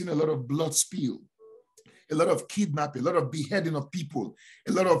 Nigeria, you've seen a lot of blood spill, a lot of kidnapping, a lot of beheading of people,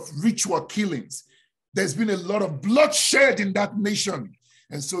 a lot of ritual killings. There's been a lot of bloodshed in that nation.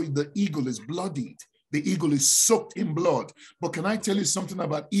 And so the eagle is bloodied. The eagle is soaked in blood. But can I tell you something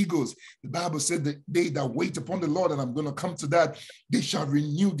about eagles? The Bible said that they that wait upon the Lord, and I'm going to come to that, they shall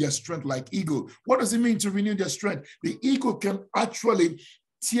renew their strength like eagle. What does it mean to renew their strength? The eagle can actually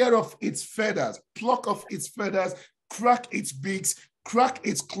tear off its feathers, pluck off its feathers, crack its beaks, crack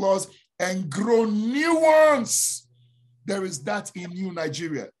its claws, and grow new ones. There is that in you,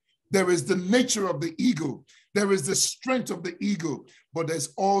 Nigeria. There is the nature of the eagle. There is the strength of the eagle, but there's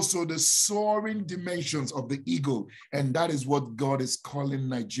also the soaring dimensions of the eagle. And that is what God is calling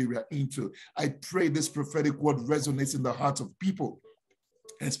Nigeria into. I pray this prophetic word resonates in the hearts of people,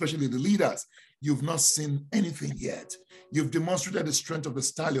 especially the leaders. You've not seen anything yet. You've demonstrated the strength of the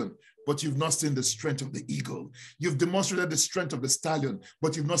stallion, but you've not seen the strength of the eagle. You've demonstrated the strength of the stallion,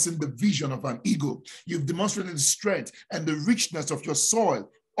 but you've not seen the vision of an eagle. You've demonstrated the strength and the richness of your soil.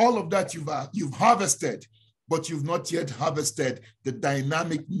 All of that you've harvested, but you've not yet harvested the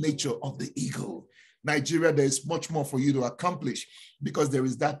dynamic nature of the eagle. Nigeria, there is much more for you to accomplish because there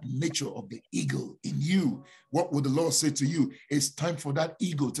is that nature of the eagle in you. What would the Lord say to you? It's time for that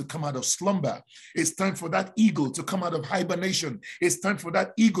eagle to come out of slumber. It's time for that eagle to come out of hibernation. It's time for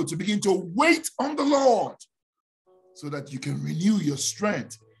that eagle to begin to wait on the Lord so that you can renew your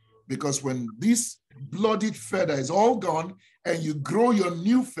strength. Because when this bloodied feather is all gone and you grow your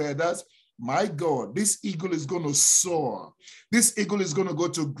new feathers, my God, this eagle is going to soar. This eagle is going to go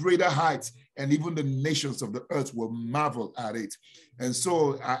to greater heights, and even the nations of the earth will marvel at it. And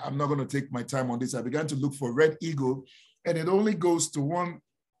so I'm not going to take my time on this. I began to look for red eagle, and it only goes to one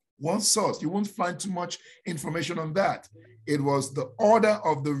source. You won't find too much information on that. It was the order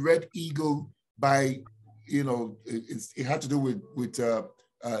of the red eagle by, it had to do with the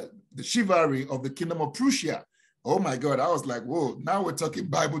chivalry of the kingdom of Prussia. Oh my God, I was like, whoa, now we're talking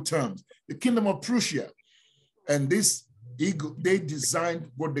Bible terms. The kingdom of Prussia. And this eagle, they designed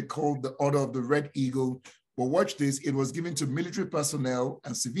what they called the Order of the Red Eagle. But watch this, it was given to military personnel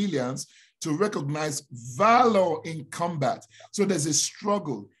and civilians to recognize valor in combat. So there's a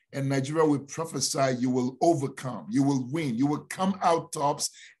struggle, and Nigeria will prophesy you will overcome, you will win, you will come out tops,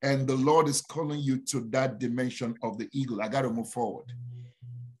 and the Lord is calling you to that dimension of the eagle. I got to move forward.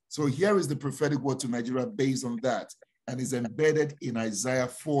 So here is the prophetic word to Nigeria based on that, and is embedded in Isaiah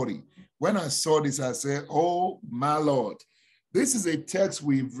 40. When I saw this, I said, oh my Lord, this is a text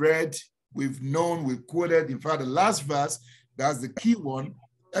we've read, we've known, we've quoted. In fact, the last verse, that's the key one.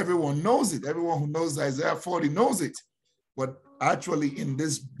 Everyone knows it. Everyone who knows Isaiah 40 knows it. But actually, in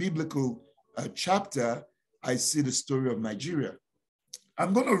this biblical chapter, I see the story of Nigeria.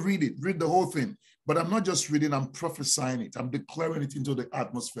 I'm going to read the whole thing, but I'm not just reading, I'm prophesying it. I'm declaring it into the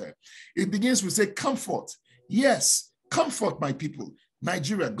atmosphere. It begins with, say, comfort. Yes, comfort my people.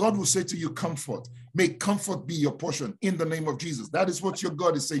 Nigeria, God will say to you, comfort. May comfort be your portion in the name of Jesus. That is what your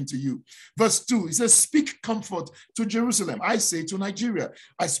God is saying to you. Verse 2, he says, speak comfort to Jerusalem. I say to Nigeria,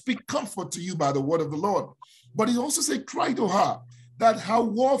 I speak comfort to you by the word of the Lord. But he also said, cry to her that her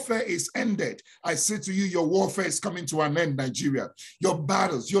warfare is ended. I say to you, your warfare is coming to an end, Nigeria. Your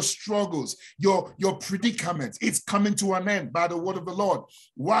battles, your struggles, your predicaments, it's coming to an end by the word of the Lord.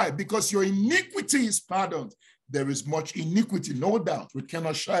 Why? Because your iniquity is pardoned. There is much iniquity, no doubt. We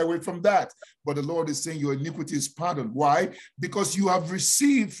cannot shy away from that. But the Lord is saying your iniquity is pardoned. Why? Because you have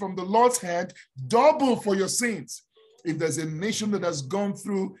received from the Lord's hand double for your sins. If there's a nation that has gone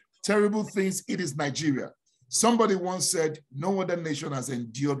through terrible things, it is Nigeria. Somebody once said, no other nation has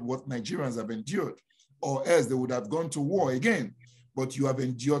endured what Nigerians have endured, or else they would have gone to war again. But you have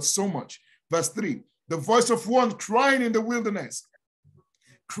endured so much. Verse 3, the voice of one crying in the wilderness,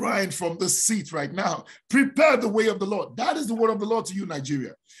 crying from the seat right now, prepare the way of the Lord. That is the word of the Lord to you,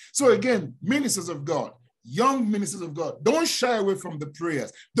 Nigeria. So again, ministers of God, young ministers of God, don't shy away from the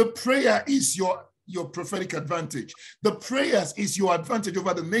prayers. The prayer is your prophetic advantage. The prayers is your advantage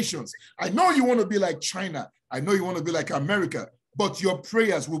over the nations. I know you want to be like China. I know you want to be like America, but your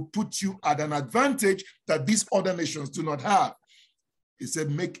prayers will put you at an advantage that these other nations do not have. He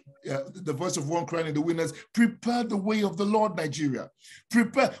said, make the voice of one crying in the wilderness, prepare the way of the Lord, Nigeria.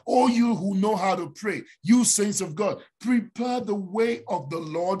 Prepare, all you who know how to pray, you saints of God, prepare the way of the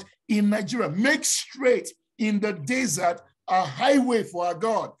Lord in Nigeria. Make straight in the desert a highway for our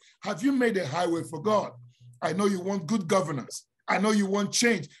God. Have you made a highway for God? I know you want good governance. I know you want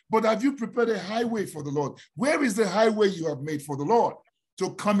change, but have you prepared a highway for the Lord? Where is the highway you have made for the Lord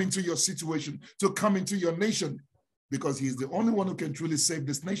to come into your situation, to come into your nation? Because he is the only one who can truly save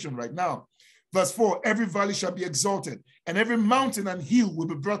this nation right now. Verse 4, every valley shall be exalted, and every mountain and hill will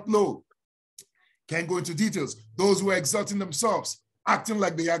be brought low. Can't go into details. Those who are exalting themselves, acting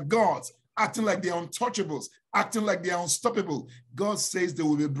like they are gods, acting like they are untouchables, acting like they are unstoppable. God says they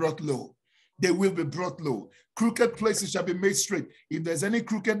will be brought low. They will be brought low. Crooked places shall be made straight. If there's any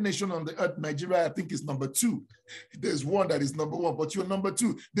crooked nation on the earth, Nigeria, I think, is number 2. There's one that is number 1, but you're number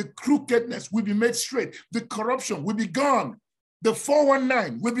 2. The crookedness will be made straight. The corruption will be gone. The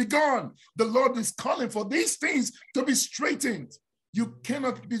 419 will be gone. The Lord is calling for these things to be straightened. You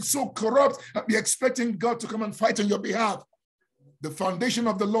cannot be so corrupt and be expecting God to come and fight on your behalf. The foundation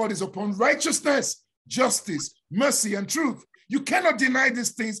of the Lord is upon righteousness, justice, mercy, and truth. You cannot deny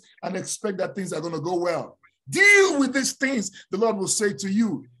these things and expect that things are going to go well. Deal with these things. The Lord will say to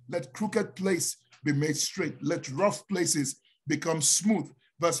you, let crooked place be made straight. Let rough places become smooth.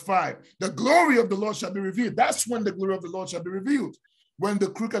 Verse 5, the glory of the Lord shall be revealed. That's when the glory of the Lord shall be revealed. When the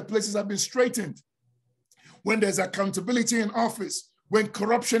crooked places have been straightened. When there's accountability in office. When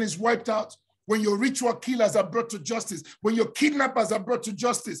corruption is wiped out. When your ritual killers are brought to justice, when your kidnappers are brought to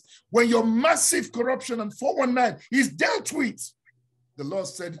justice, when your massive corruption and 419 is dealt with, the Lord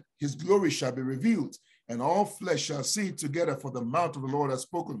said his glory shall be revealed, and all flesh shall see it together, for the mouth of the Lord has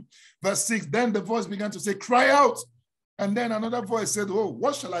spoken. Verse 6, then the voice began to say, cry out. And then another voice said, oh,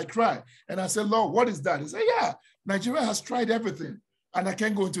 what shall I cry? And I said, Lord, what is that? He said, yeah, Nigeria has tried everything. And I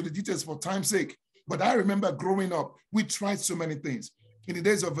can't go into the details for time's sake. But I remember growing up, we tried so many things. In the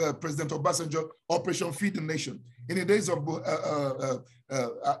days of President Obasanjo, Operation Feed the Nation. In the days of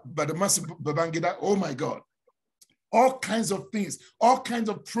Badamasi Babangida, oh my God. All kinds of things, all kinds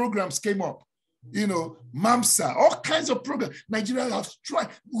of programs came up. You know, MAMSA, all kinds of programs. Nigeria has tried.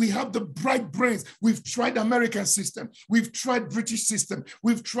 We have the bright brains. We've tried American system. We've tried British system.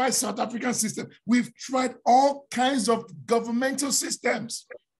 We've tried South African system. We've tried all kinds of governmental systems.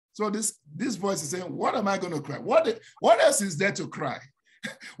 So this voice is saying, what am I going to cry? What else is there to cry?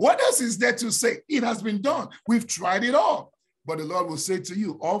 What else is there to say? It has been done. We've tried it all. But the Lord will say to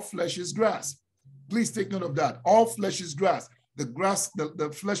you, all flesh is grass. Please take note of that. All flesh is grass. The grass, the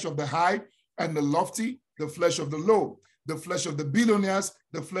flesh of the high and the lofty, the flesh of the low. the flesh of the billionaires,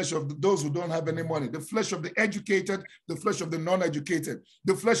 the flesh of those who don't have any money, the flesh of the educated, the flesh of the non-educated,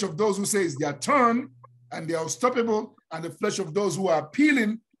 the flesh of those who say it's their turn and they are unstoppable, and the flesh of those who are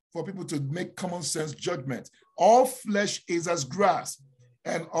appealing for people to make common sense judgment. All flesh is as grass,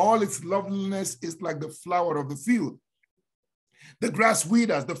 and all its loveliness is like the flower of the field. The grass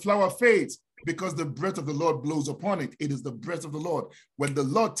withers, the flower fades, because the breath of the Lord blows upon it. It is the breath of the Lord. When the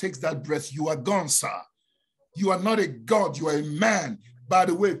Lord takes that breath, you are gone, sir. You are not a God, you are a man. By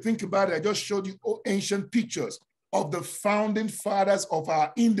the way, think about it. I just showed you ancient pictures of the founding fathers of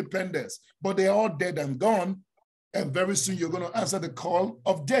our independence, but they're all dead and gone. And very soon you're going to answer the call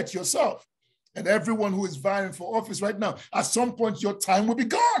of death yourself. And everyone who is vying for office right now, at some point your time will be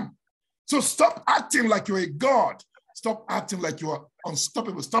gone. So stop acting like you're a God. Stop acting like you are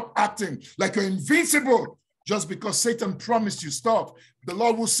unstoppable. Stop acting like you're invincible just because Satan promised you stuff. The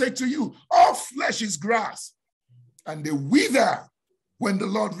Lord will say to you, all flesh is grass, and they wither when the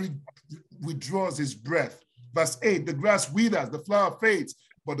Lord withdraws his breath. Verse 8, the grass withers, the flower fades,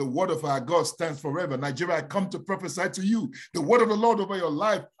 but the word of our God stands forever. Nigeria, I come to prophesy to you. The word of the Lord over your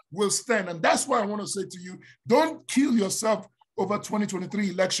life will stand. And that's why I want to say to you, don't kill yourself over 2023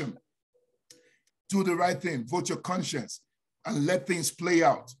 election. Do the right thing, vote your conscience, and let things play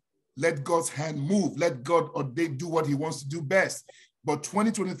out. Let God's hand move. Let God or they do what he wants to do best. But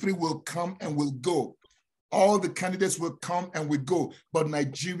 2023 will come and will go. All the candidates will come and will go, but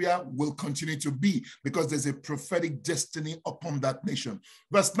Nigeria will continue to be, because there's a prophetic destiny upon that nation.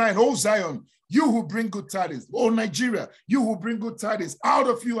 Verse 9, O Zion, you who bring good tidings, O Nigeria, you who bring good tidings, out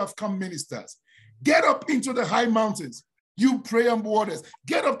of you have come ministers. Get up into the high mountains, you prayer waters.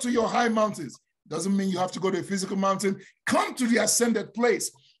 Get up to your high mountains. Doesn't mean you have to go to a physical mountain. Come to the ascended place.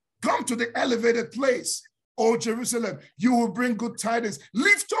 Come to the elevated place. O Jerusalem, you will bring good tidings.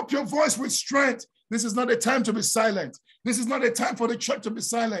 Lift up your voice with strength. This is not a time to be silent. This is not a time for the church to be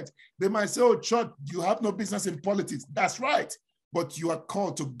silent. They might say, oh, church, you have no business in politics. That's right. But you are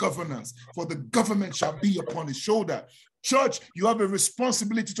called to governance, for the government shall be upon his shoulder. Church, you have a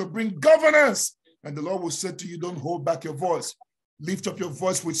responsibility to bring governance. And the Lord will say to you, don't hold back your voice. Lift up your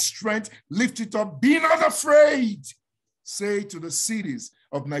voice with strength. Lift it up. Be not afraid. Say to the cities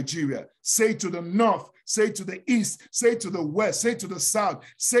of Nigeria, say to the north, say to the east, say to the west, say to the south,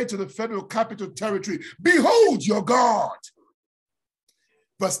 say to the federal capital territory, behold your God.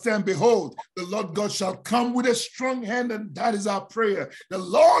 Verse 10, behold, the Lord God shall come with a strong hand, and that is our prayer. The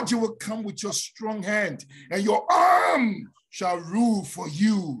Lord, you will come with your strong hand, and your arm shall rule for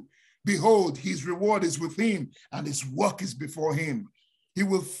you. Behold, his reward is with him, and his work is before him. He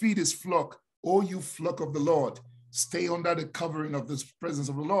will feed his flock. O you flock of the Lord, stay under the covering of the presence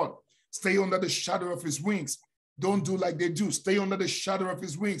of the Lord. Stay under the shadow of his wings. Don't do like they do. Stay under the shadow of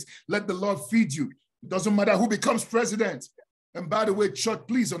his wings. Let the Lord feed you. It doesn't matter who becomes president. And by the way, church,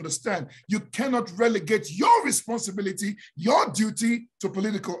 please understand, you cannot relegate your responsibility, your duty to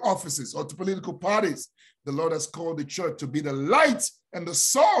political offices or to political parties. The Lord has called the church to be the light and the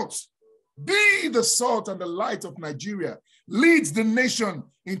salt. Be the salt and the light of Nigeria. Leads the nation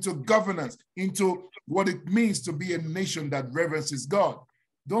into governance, into what it means to be a nation that reverences God.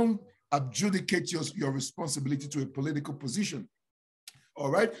 Don't adjudicate your responsibility to a political position. All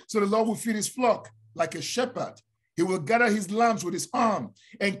right? So the Lord will feed his flock like a shepherd. He will gather his lambs with his arm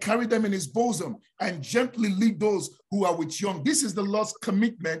and carry them in his bosom and gently lead those who are with young. This is the Lord's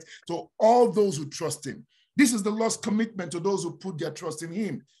commitment to all those who trust him. This is the Lord's commitment to those who put their trust in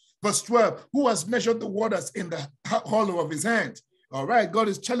him. Verse 12, who has measured the waters in the hollow of his hand? All right, God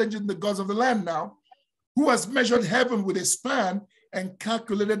is challenging the gods of the land now. Who has measured heaven with a span and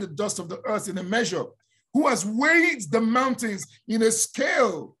calculated the dust of the earth in a measure? Who has weighed the mountains in a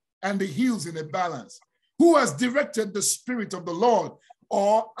scale and the hills in a balance? Who has directed the Spirit of the Lord,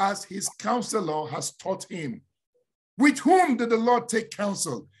 or as his counselor has taught him? With whom did the Lord take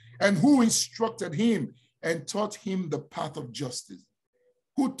counsel, and who instructed him and taught him the path of justice?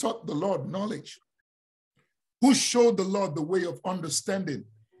 Who taught the Lord knowledge? Who showed the Lord the way of understanding?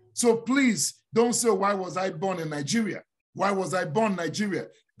 So please don't say, why was I born in Nigeria? Why was I born in Nigeria?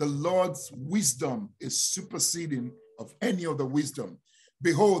 The Lord's wisdom is superseding of any other wisdom.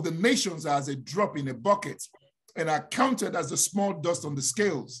 Behold, the nations are as a drop in a bucket and are counted as the small dust on the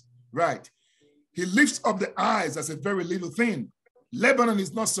scales. Right. He lifts up the eyes as a very little thing. Lebanon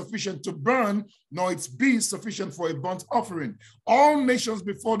is not sufficient to burn, nor its bees sufficient for a burnt offering. All nations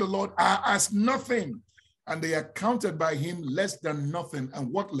before the Lord are as nothing, and they are counted by him less than nothing.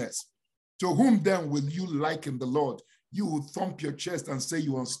 And what less? To whom then will you liken the Lord? You who thump your chest and say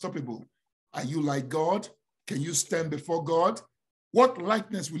you are unstoppable. Are you like God? Can you stand before God? What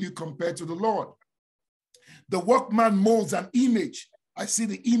likeness will you compare to the Lord? The workman molds an image. I see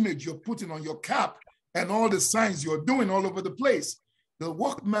the image you're putting on your cap and all the signs you're doing all over the place. The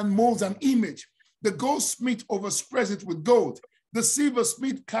workman molds an image. The goldsmith overspreads it with gold. The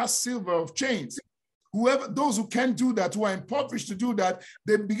silversmith casts silver of chains. Those who can't do that, who are impoverished to do that,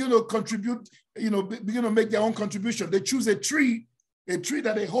 they begin to contribute, begin to make their own contribution. They choose a tree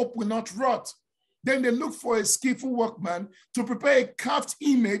that they hope will not rot. Then they look for a skillful workman to prepare a carved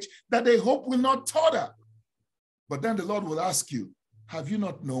image that they hope will not totter. But then the Lord will ask you, have you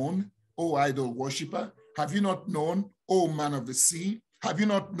not known, O idol worshiper? Have you not known, O man of the sea? Have you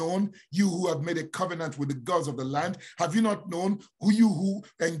not known, you who have made a covenant with the gods of the land? Have you not known, who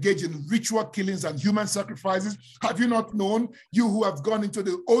engage in ritual killings and human sacrifices? Have you not known, you who have gone into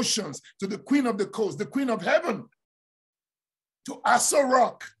the oceans, to the queen of the coast, the queen of heaven, to Asa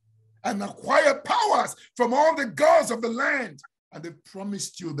Rock, and acquire powers from all the gods of the land? And they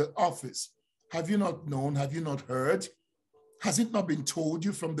promised you the office. Have you not known? Have you not heard? Has it not been told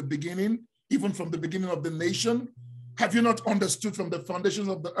you from the beginning, even from the beginning of the nation? Have you not understood from the foundations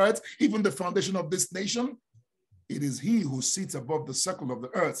of the earth, even the foundation of this nation? It is he who sits above the circle of the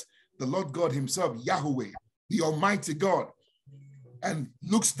earth, the Lord God himself, Yahweh, the Almighty God, and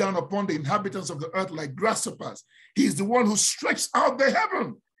looks down upon the inhabitants of the earth like grasshoppers. He is the one who stretched out the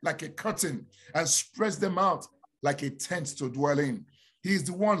heaven like a curtain and spreads them out like a tent to dwell in. He is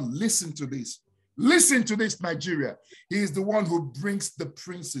the one, listen to this, Nigeria. He is the one who brings the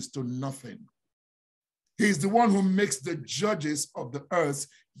princes to nothing. He is the one who makes the judges of the earth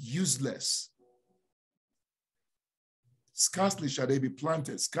useless. Scarcely shall they be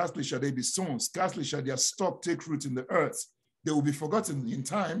planted, scarcely shall they be sown, scarcely shall their stock take root in the earth. They will be forgotten in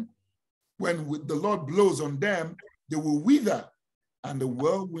time. When the Lord blows on them, they will wither, and the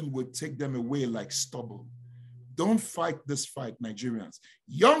whirlwind will take them away like stubble. Don't fight this fight, Nigerians.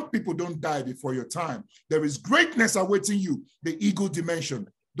 Young people, don't die before your time. There is greatness awaiting you, the eagle dimension.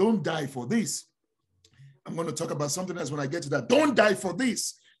 Don't die for this. I'm going to talk about something else when I get to that. Don't die for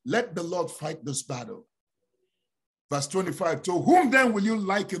this. Let the Lord fight this battle. Verse 25, to whom then will you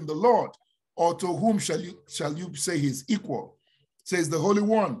liken the Lord? Or to whom shall you say his equal? Says the Holy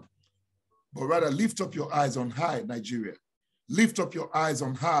One. But rather lift up your eyes on high, Nigeria. Lift up your eyes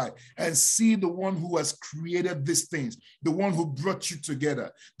on high and see the one who has created these things, the one who brought you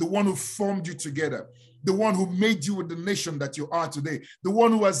together, the one who formed you together, the one who made you the nation that you are today, the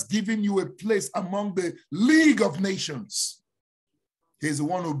one who has given you a place among the League of Nations. He's the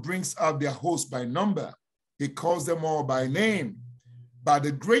one who brings out their host by number. He calls them all by name, by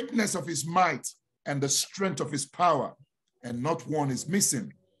the greatness of his might and the strength of his power, and not one is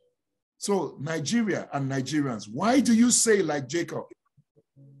missing. So Nigeria and Nigerians, why do you say like Jacob?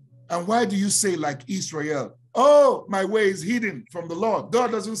 And why do you say like Israel? Oh, my way is hidden from the Lord.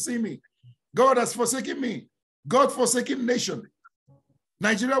 God doesn't see me. God has forsaken me. God forsaken nation.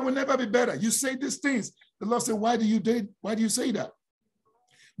 Nigeria will never be better. You say these things. The Lord said, why do you say that?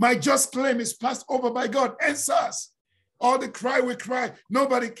 My just claim is passed over by God. Answers. All the cry we cry.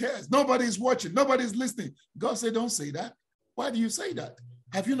 Nobody cares. Nobody is watching. Nobody is listening. God said, don't say that. Why do you say that?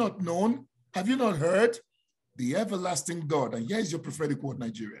 Have you not known? Have you not heard? The everlasting God, and here's your prophetic word,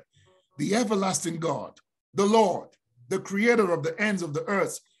 Nigeria. The everlasting God, the Lord, the creator of the ends of the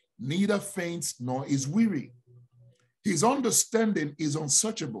earth, neither faints nor is weary. His understanding is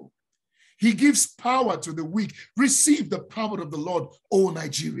unsearchable. He gives power to the weak. Receive the power of the Lord, O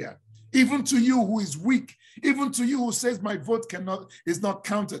Nigeria. Even to you who is weak, even to you who says my vote is not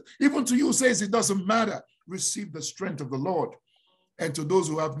counted, even to you who says it doesn't matter, receive the strength of the Lord. And to those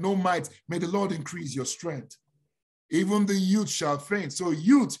who have no might, may the Lord increase your strength. Even the youth shall faint. So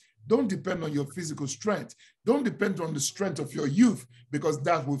youth, don't depend on your physical strength. Don't depend on the strength of your youth, because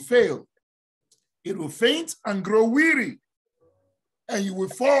that will fail. It will faint and grow weary, and you will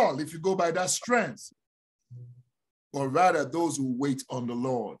fall if you go by that strength. But rather, those who wait on the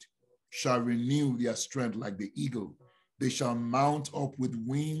Lord shall renew their strength like the eagle. They shall mount up with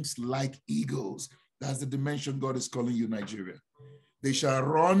wings like eagles. That's the dimension God is calling you, Nigeria. They shall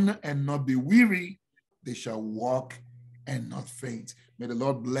run and not be weary. They shall walk and not faint. May the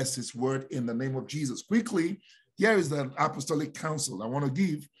Lord bless his word in the name of Jesus. Quickly, here is the apostolic counsel I want to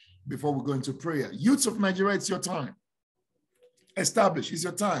give before we go into prayer. Youths of Nigeria, it's your time. Establish, it's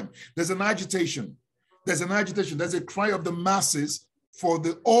your time. There's an agitation. There's an agitation. There's a cry of the masses for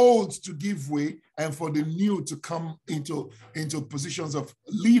the old to give way and for the new to come into positions of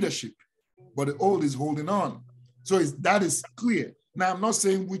leadership. But the old is holding on. So that is clear. Now, I'm not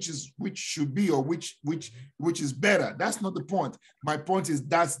saying which should be or which is better. That's not the point. My point is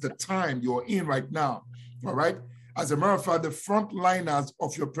that's the time you're in right now. All right. As a matter of fact, the frontliners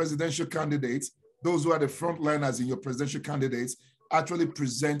of your presidential candidates those who are the frontliners in your presidential candidates, actually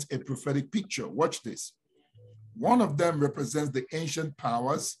present a prophetic picture. Watch this. One of them represents the ancient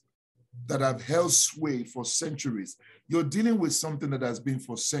powers that have held sway for centuries. You're dealing with something that has been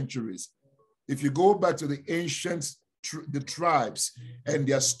for centuries. If you go back to the ancient, the tribes and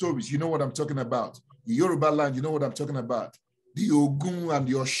their stories, you know what I'm talking about. The Yoruba land, you know what I'm talking about. The Ogun and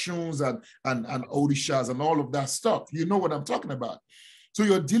the Oshuns and Orishas and all of that stuff. You know what I'm talking about. So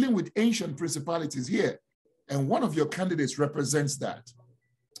you're dealing with ancient principalities here. And one of your candidates represents that.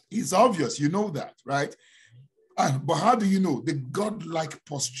 It's obvious, you know that, right? But how do you know? The godlike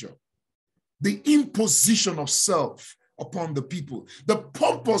posture, the imposition of self upon the people, the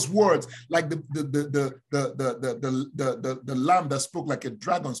pompous words, like the lamb that spoke like a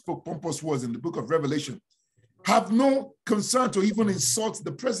dragon spoke pompous words in the book of Revelation, have no concern to even insult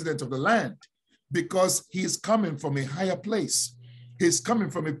the president of the land, because he is coming from a higher place. He's coming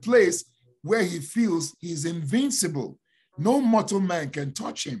from a place where he feels he's invincible. No mortal man can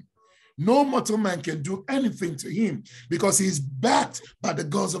touch him. No mortal man can do anything to him, because he's backed by the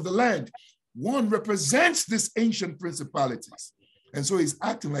gods of the land. One represents these ancient principalities, and so he's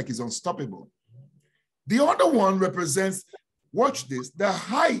acting like he's unstoppable. The other one represents, watch this, the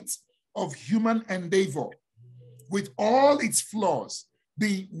height of human endeavor with all its flaws,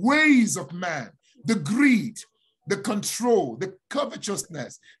 the ways of man, the greed, the control, the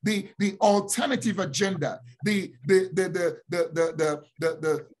covetousness, the alternative agenda, the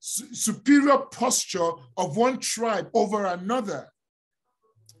superior posture of one tribe over another.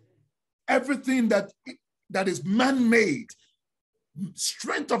 Everything that is man-made,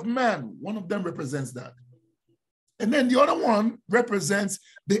 strength of man, one of them represents that. And then the other one represents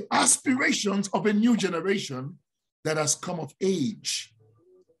the aspirations of a new generation that has come of age.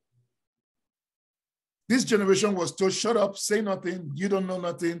 This generation was told, shut up, say nothing, you don't know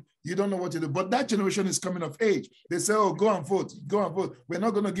nothing, you don't know what to do. But that generation is coming of age. They say, oh, go and vote, go and vote. We're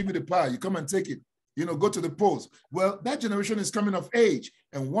not going to give you the power. You come and take it. You know, go to the polls. Well, that generation is coming of age,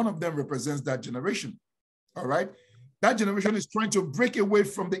 and one of them represents that generation. All right? That generation is trying to break away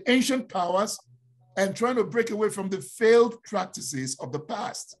from the ancient powers and trying to break away from the failed practices of the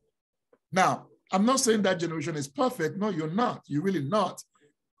past. Now, I'm not saying that generation is perfect. No, you're not. You're really not.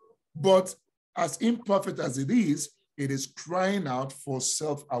 But as imperfect as it is crying out for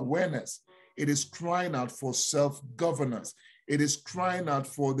self-awareness. It is crying out for self-governance. It is crying out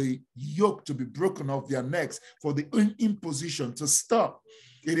for the yoke to be broken off their necks, for the imposition to stop.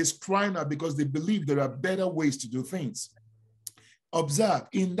 It is crying out because they believe there are better ways to do things. Observe,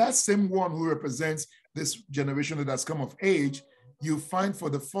 in that same one who represents this generation that has come of age, you find for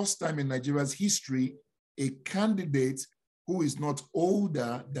the first time in Nigeria's history, a candidate who is not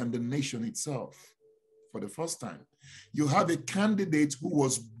older than the nation itself. For the first time, you have a candidate who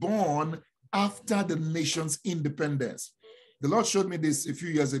was born after the nation's independence. The Lord showed me this a few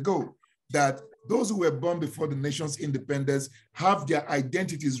years ago, that those who were born before the nation's independence have their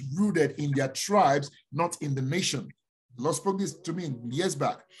identities rooted in their tribes, not in the nation. The Lord spoke this to me years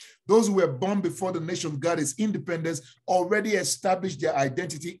back. Those who were born before the nation got its independence already established their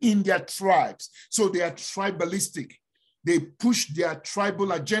identity in their tribes. So they are tribalistic. They push their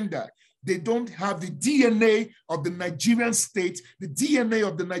tribal agenda. They don't have the DNA of the Nigerian state, the DNA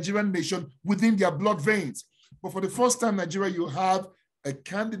of the Nigerian nation within their blood veins. But for the first time in Nigeria, you have a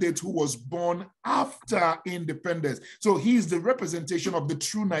candidate who was born after independence. So he is the representation of the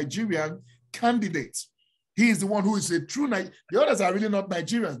true Nigerian candidate. He is the one who is a true Nigerian. The others are really not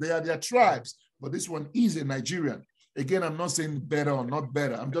Nigerians. They are their tribes. But this one is a Nigerian. Again, I'm not saying better or not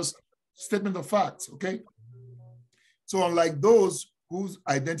better. I'm just statement of facts, okay? So unlike those whose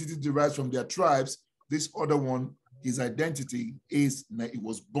identity derives from their tribes, this other one, his identity is, it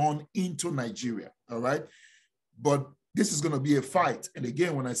was born into Nigeria, all right? But this is going to be a fight. And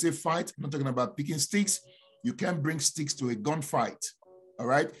again, when I say fight, I'm not talking about picking sticks. You can't bring sticks to a gunfight, all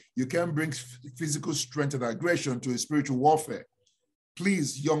right? You can't bring physical strength and aggression to a spiritual warfare.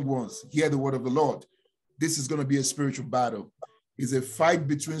 Please, young ones, hear the word of the Lord. This is going to be a spiritual battle. It's a fight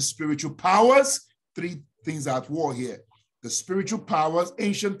between spiritual powers. Three things are at war here. The spiritual powers,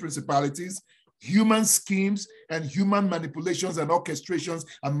 ancient principalities, human schemes and human manipulations and orchestrations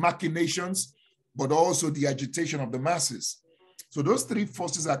and machinations, but also the agitation of the masses. So those three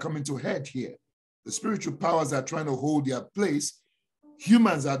forces are coming to head here. The spiritual powers are trying to hold their place.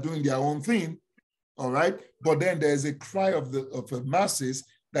 Humans are doing their own thing, all right? But then there's a cry of the masses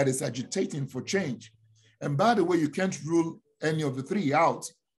that is agitating for change. And by the way, you can't rule any of the three out.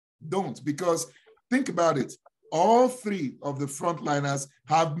 Don't, because think about it. All three of the frontliners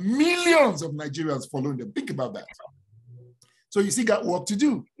have millions of Nigerians following them. Think about that. So you see, got work to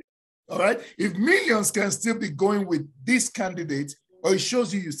do. All right. If millions can still be going with this candidate, or it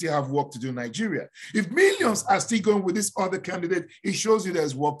shows you still have work to do in Nigeria. If millions are still going with this other candidate, it shows you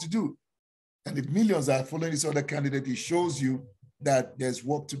there's work to do. And if millions are following this other candidate, it shows you that there's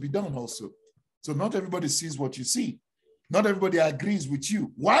work to be done also. So not everybody sees what you see. Not everybody agrees with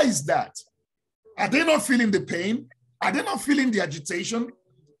you. Why is that? Are they not feeling the pain? Are they not feeling the agitation?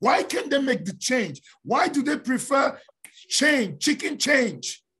 Why can't they make the change? Why do they prefer change, chicken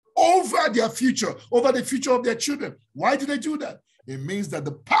change, over their future, over the future of their children? Why do they do that? It means that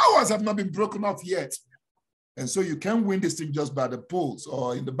the powers have not been broken off yet. And so you can't win this thing just by the polls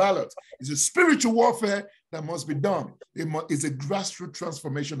or in the ballot. It's a spiritual warfare that must be done. It's a grassroots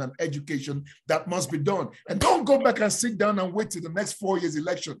transformation and education that must be done. And don't go back and sit down and wait till the next 4 years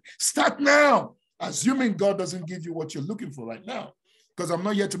election. Start now, assuming God doesn't give you what you're looking for right now. Because I'm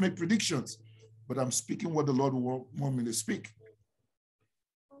not here to make predictions, but I'm speaking what the Lord will want me to speak.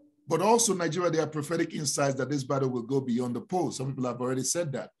 But also, Nigeria, there are prophetic insights that this battle will go beyond the polls. Some people have already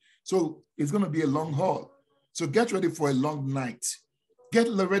said that. So it's going to be a long haul. So get ready for a long night. Get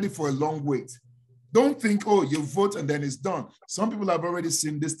ready for a long wait. Don't think, oh, you vote and then it's done. Some people have already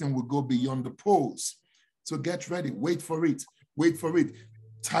seen this thing will go beyond the polls. So get ready. Wait for it. Wait for it.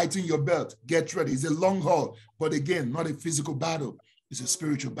 Tighten your belt. Get ready. It's a long haul. But again, not a physical battle. It's a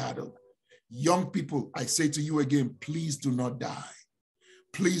spiritual battle. Young people, I say to you again, please do not die.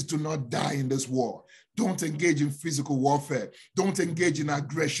 Please do not die in this war. Don't engage in physical warfare. Don't engage in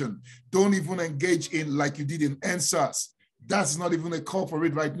aggression. Don't even engage in like you did in NSAS. That's not even a call for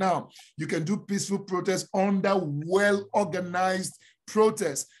it right now. You can do peaceful protests under well-organized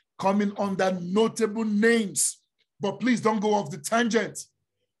protests, coming under notable names. But please don't go off the tangent.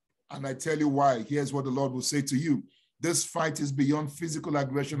 And I tell you why. Here's what the Lord will say to you. This fight is beyond physical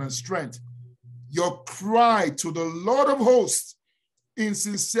aggression and strength. Your cry to the Lord of hosts in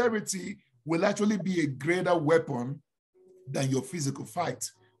sincerity will actually be a greater weapon than your physical fight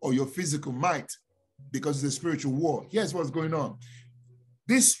or your physical might, because it's a spiritual war. Here's what's going on.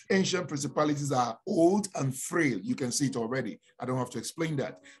 These ancient principalities are old and frail. You can see it already. I don't have to explain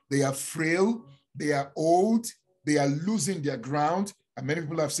that. They are frail, they are old, they are losing their ground, and many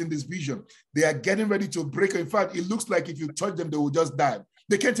people have seen this vision. They are getting ready to break. In fact, it looks like if you touch them, they will just die.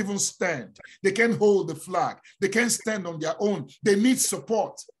 They can't even stand. They can't hold the flag. They can't stand on their own. They need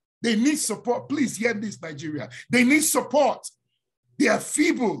support. They need support. Please hear this, Nigeria. They need support. They are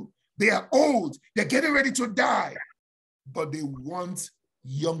feeble. They are old. They're getting ready to die. But they want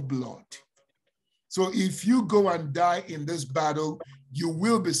young blood. So if you go and die in this battle, you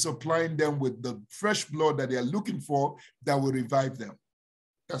will be supplying them with the fresh blood that they are looking for that will revive them.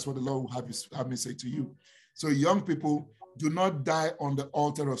 That's what the Lord will have me say to you. So young people, do not die on the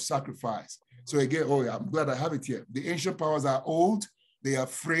altar of sacrifice. So again, oh yeah, I'm glad I have it here. The ancient powers are old, they are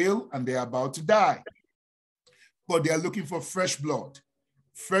frail, and they are about to die. But they are looking for fresh blood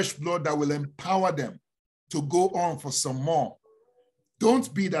that will empower them to go on for some more.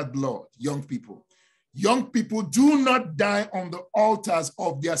 Don't be that blood, young people. Young people, do not die on the altars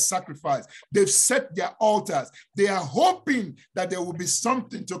of their sacrifice. They've set their altars. They are hoping that there will be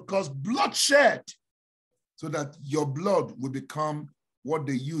something to cause bloodshed, so that your blood will become what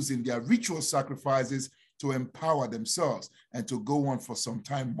they use in their ritual sacrifices to empower themselves and to go on for some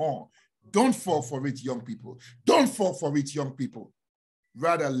time more. Don't fall for it, young people. Don't fall for it, young people.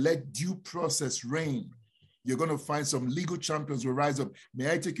 Rather, let due process reign. You're going to find some legal champions will rise up.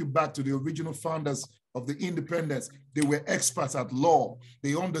 May I take you back to the original founders of the independence? They were experts at law.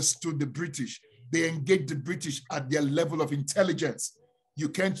 They understood the British. They engaged the British at their level of intelligence. You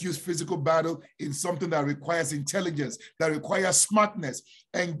can't use physical battle in something that requires intelligence, that requires smartness.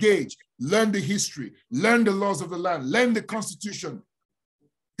 Engage, learn the history, learn the laws of the land, learn the Constitution.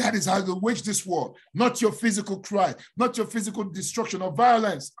 That is how you wage this war, not your physical cry, not your physical destruction or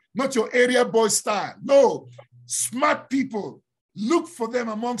violence, not your area boy style. No, smart people, look for them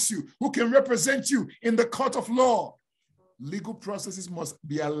amongst you who can represent you in the court of law. Legal processes must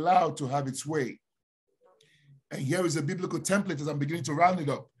be allowed to have its way. And here is a biblical template as I'm beginning to round it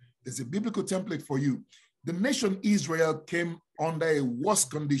up. There's a biblical template for you. The nation Israel came under a worse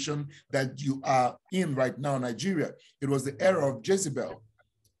condition that you are in right now, Nigeria. It was the era of Jezebel.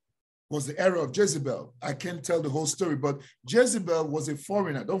 I can't tell the whole story, but Jezebel was a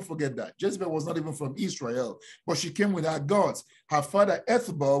foreigner. Don't forget that. Jezebel was not even from Israel, but she came with her gods. Her father,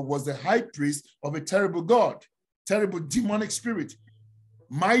 Ethbal, was the high priest of a terrible god, terrible demonic spirit,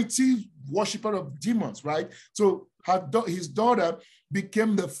 mighty worshiper of demons, right? So his daughter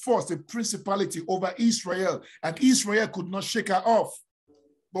became the force, the principality over Israel, and Israel could not shake her off.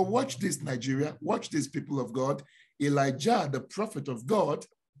 But watch this, Nigeria. Watch this, people of God. Elijah, the prophet of God,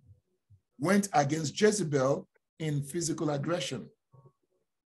 went against Jezebel in physical aggression.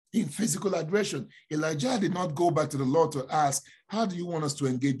 In physical aggression, Elijah did not go back to the Lord to ask, how do you want us to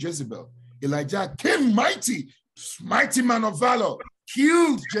engage Jezebel? Elijah came mighty man of valor,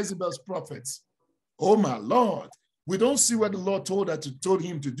 killed Jezebel's prophets. Oh my Lord. We don't see where the Lord told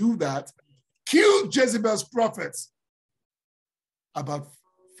him to do that. Killed Jezebel's prophets. About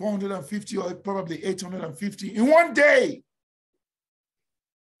 450 or probably 850 in one day.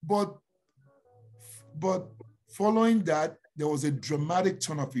 But following that, there was a dramatic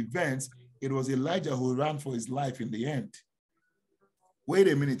turn of events. It was Elijah who ran for his life in the end. Wait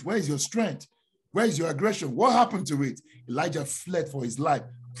a minute, where is your strength? Where is your aggression? What happened to it? Elijah fled for his life.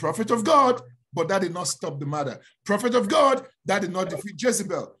 Prophet of God, but that did not stop the matter. Prophet of God, that did not defeat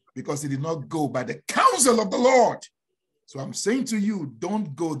Jezebel because he did not go by the counsel of the Lord. So I'm saying to you,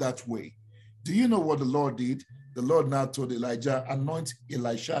 don't go that way. Do you know what the Lord did? The Lord now told Elijah, anoint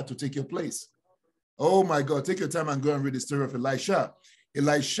Elisha to take your place. Oh my God, take your time and go and read the story of Elisha.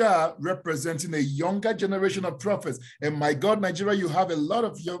 Elisha representing a younger generation of prophets. And my God, Nigeria, you have a lot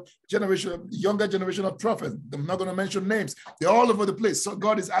of younger generation of prophets. I'm not going to mention names. They're all over the place. So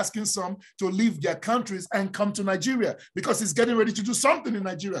God is asking some to leave their countries and come to Nigeria because he's getting ready to do something in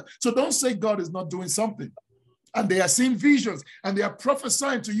Nigeria. So don't say God is not doing something. And they are seeing visions and they are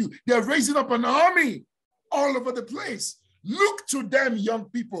prophesying to you. They are raising up an army all over the place. Look to them, young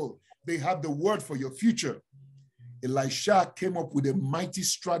people. They have the word for your future. Elisha came up with a mighty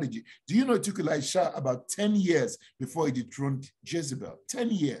strategy. Do you know it took Elisha about 10 years before he dethroned Jezebel? 10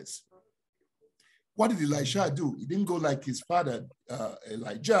 years. What did Elisha do? He didn't go like his father,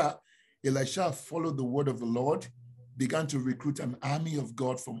 Elijah. Elisha followed the word of the Lord, began to recruit an army of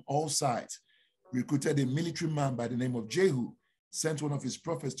God from all sides, recruited a military man by the name of Jehu, sent one of his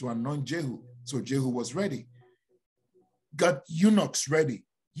prophets to anoint Jehu. So Jehu was ready. Got eunuchs ready.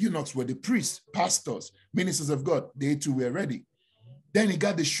 Eunuchs were the priests, pastors, ministers of God. They too were ready. Then he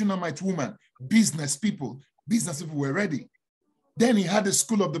got the Shunammite woman, business people were ready. Then he had the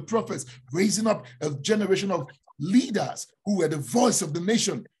school of the prophets, raising up a generation of leaders who were the voice of the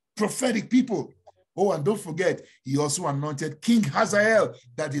nation, prophetic people. Oh, and don't forget, he also anointed King Hazael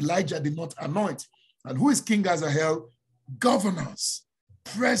that Elijah did not anoint. And who is King Hazael? Governors,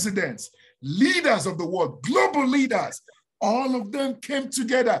 presidents, leaders of the world, global leaders. All of them came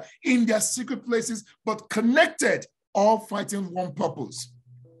together in their secret places, but connected, all fighting one purpose.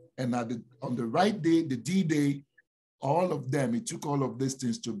 And on the right day, the D-Day, all of them, it took all of these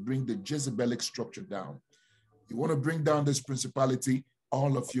things to bring the Jezebelic structure down. You want to bring down this principality,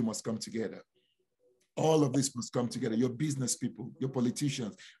 all of you must come together. All of this must come together. Your business people, your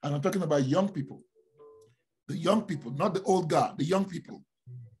politicians. And I'm talking about young people. The young people, not the old guard, the young people.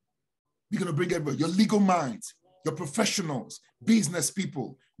 You're going to bring everybody, your legal minds, your professionals, business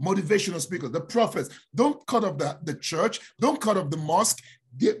people, motivational speakers, the prophets. Don't cut off the church. Don't cut off the mosque,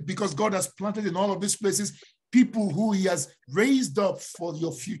 because God has planted in all of these places people who he has raised up for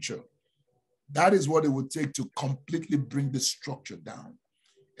your future. That is what it would take to completely bring the structure down.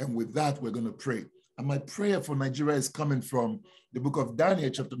 And with that, we're going to pray. And my prayer for Nigeria is coming from the book of Daniel,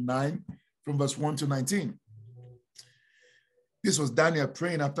 chapter 9, from verse 1 to 19. This was Daniel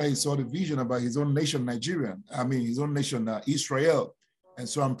praying after he saw the vision about his own nation, his own nation, Israel. And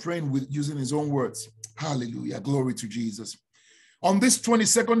so I'm praying using his own words. Hallelujah. Glory to Jesus. On this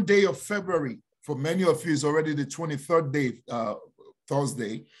 22nd day of February, for many of you, it's already the 23rd day,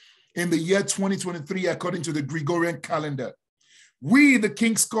 Thursday, in the year 2023, according to the Gregorian calendar, we, the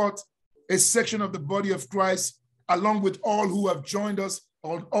King's Court, a section of the body of Christ, along with all who have joined us,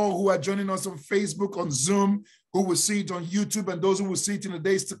 all who are joining us on Facebook, on Zoom, who will see it on YouTube, and those who will see it in the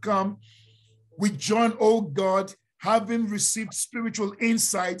days to come. We join, oh God, having received spiritual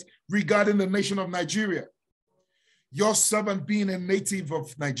insight regarding the nation of Nigeria. Your servant being a native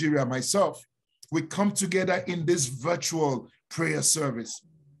of Nigeria myself, we come together in this virtual prayer service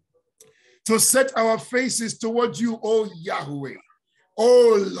to set our faces towards you, oh Yahweh,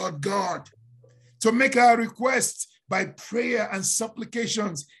 oh Lord God, to make our requests by prayer and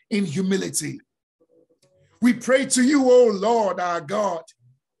supplications in humility. We pray to you, O Lord, our God,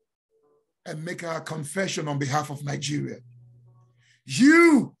 and make our confession on behalf of Nigeria.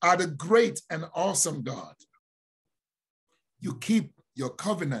 You are the great and awesome God. You keep your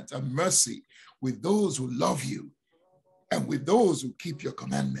covenant and mercy with those who love you and with those who keep your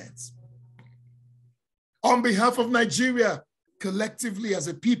commandments. On behalf of Nigeria, collectively as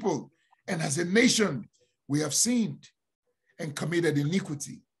a people and as a nation, we have sinned and committed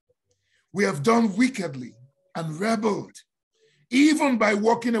iniquity. We have done wickedly and rebelled, even by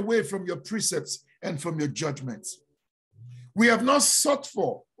walking away from your precepts and from your judgments. We have not sought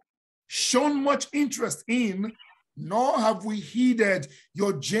for, shown much interest in, nor have we heeded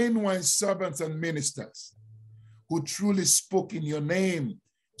your genuine servants and ministers who truly spoke in your name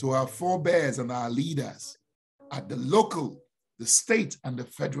to our forebears and our leaders at the local, the state, and the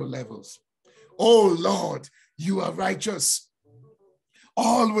federal levels. Oh Lord, you are righteous,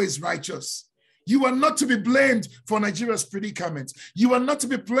 always righteous. You are not to be blamed for Nigeria's predicament. You are not to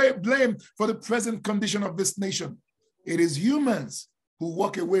be blamed for the present condition of this nation. It is humans who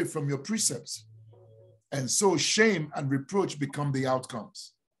walk away from your precepts. And so shame and reproach become the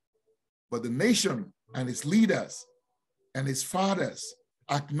outcomes. But the nation and its leaders and its fathers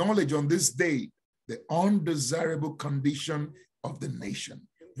acknowledge on this day the undesirable condition of the nation.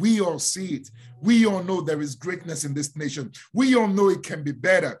 We all see it. We all know there is greatness in this nation. We all know it can be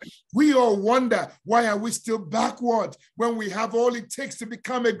better. We all wonder, why are we still backward when we have all it takes to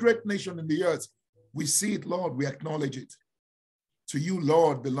become a great nation in the earth? We see it, Lord. We acknowledge it. To you,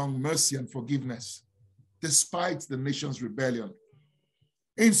 Lord, belong mercy and forgiveness, despite the nation's rebellion.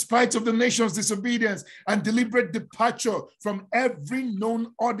 In spite of the nation's disobedience and deliberate departure from every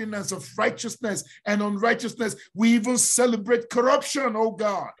known ordinance of righteousness and unrighteousness, we even celebrate corruption, oh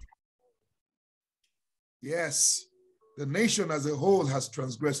God. Yes, the nation as a whole has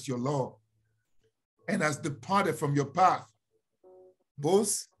transgressed your law and has departed from your path,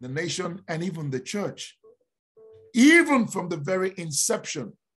 both the nation and even the church, even from the very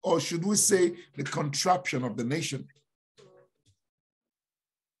inception, or should we say the contraption of the nation.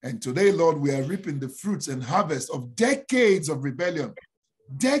 And today, Lord, we are reaping the fruits and harvest of decades of rebellion,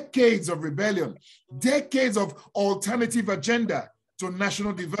 decades of alternative agenda to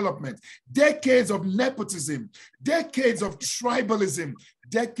national development, decades of nepotism, decades of tribalism,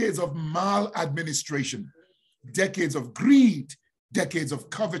 decades of maladministration, decades of greed, decades of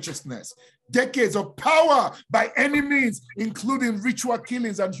covetousness, decades of power by any means, including ritual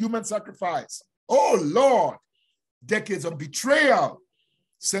killings and human sacrifice. Oh, Lord, decades of betrayal.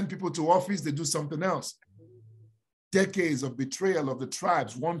 Send people to office, they do something else. Decades of betrayal of the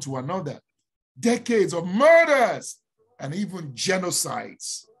tribes one to another. Decades of murders and even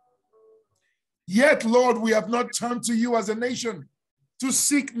genocides. Yet, Lord, we have not turned to you as a nation to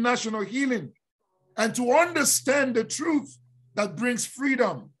seek national healing and to understand the truth that brings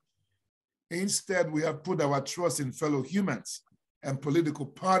freedom. Instead, we have put our trust in fellow humans and political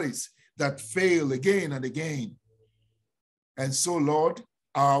parties that fail again and again. And so, Lord,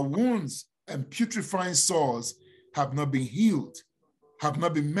 our wounds and putrefying sores have not been healed, have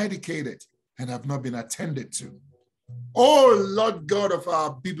not been medicated, and have not been attended to. Oh, Lord God of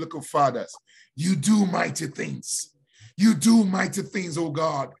our biblical fathers, you do mighty things. You do mighty things, oh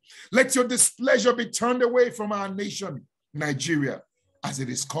God. Let your displeasure be turned away from our nation, Nigeria, as it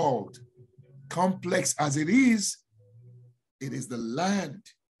is called. Complex as it is the land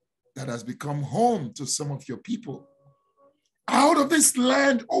that has become home to some of your people. Out of this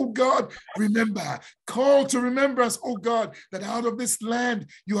land, oh God, remember, call to remembrance, oh God, that out of this land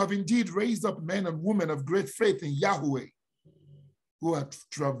you have indeed raised up men and women of great faith in Yahweh who have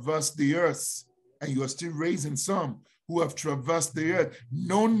traversed the earth, and you are still raising some who have traversed the earth.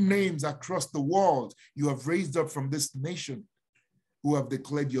 Known names across the world you have raised up from this nation who have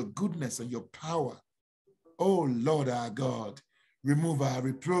declared your goodness and your power. Oh Lord our God, remove our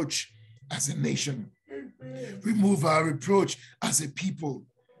reproach as a nation. Remove our reproach as a people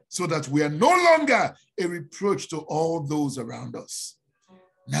so that we are no longer a reproach to all those around us.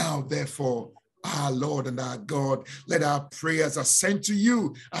 Now, therefore, our Lord and our God, let our prayers ascend to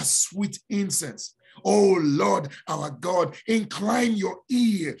you as sweet incense. Oh Lord, our God, incline your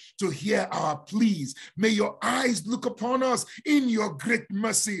ear to hear our pleas. May your eyes look upon us in your great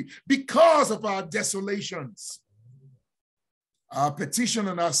mercy because of our desolations. Our petition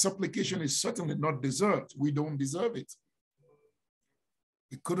and our supplication is certainly not deserved. We don't deserve it.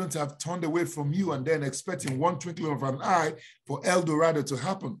 We couldn't have turned away from you and then expecting one twinkling of an eye for El Dorado to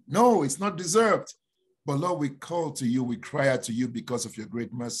happen. No, it's not deserved. But Lord, we call to you, we cry out to you because of your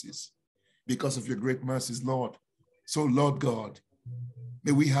great mercies. Because of your great mercies, Lord. So, Lord God,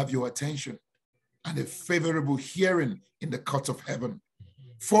 may we have your attention and a favorable hearing in the court of heaven.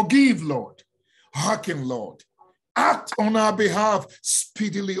 Forgive, Lord. Hearken, Lord. Act on our behalf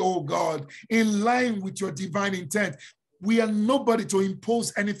speedily, oh God, in line with your divine intent. We are nobody to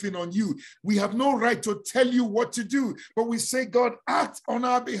impose anything on you. We have no right to tell you what to do, but we say, God, act on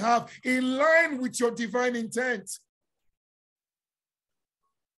our behalf in line with your divine intent.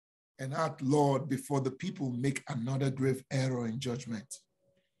 And act, Lord, before the people make another grave error in judgment.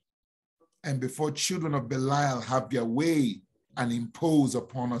 And before children of Belial have their way and impose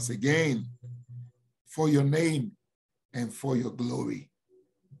upon us again, for your name and for your glory.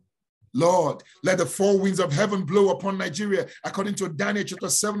 Lord, let the four winds of heaven blow upon Nigeria, according to Daniel chapter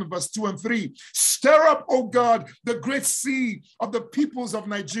 7, verse 2 and 3. Stir up, O God, the great sea of the peoples of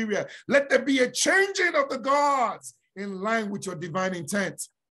Nigeria. Let there be a changing of the gods in line with your divine intent.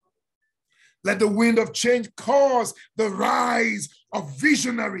 Let the wind of change cause the rise of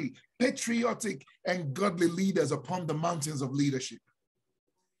visionary, patriotic, and godly leaders upon the mountains of leadership.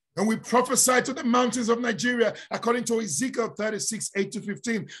 And we prophesy to the mountains of Nigeria, according to Ezekiel 36, 8 to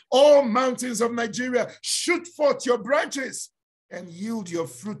 15. All mountains of Nigeria, shoot forth your branches and yield your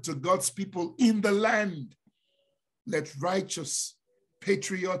fruit to God's people in the land. Let righteous,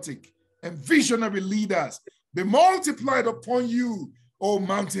 patriotic, and visionary leaders be multiplied upon you, O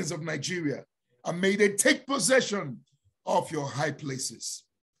mountains of Nigeria, and may they take possession of your high places.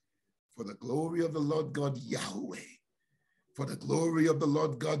 For the glory of the Lord God Yahweh, for the glory of the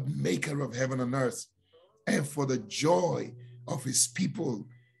Lord God, maker of heaven and earth, and for the joy of his people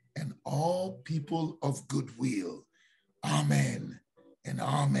and all people of goodwill. Amen, and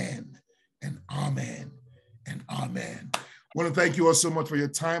amen, and amen, and amen. I want to thank you all so much for your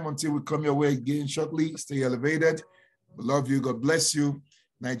time. Until we come your way again shortly, stay elevated. We love you. God bless you.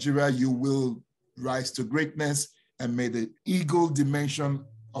 Nigeria, you will rise to greatness, and may the eagle dimension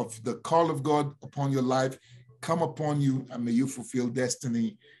of the call of God upon your life come upon you, and may you fulfill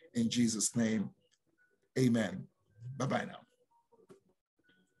destiny in Jesus' name. Amen. Bye-bye now.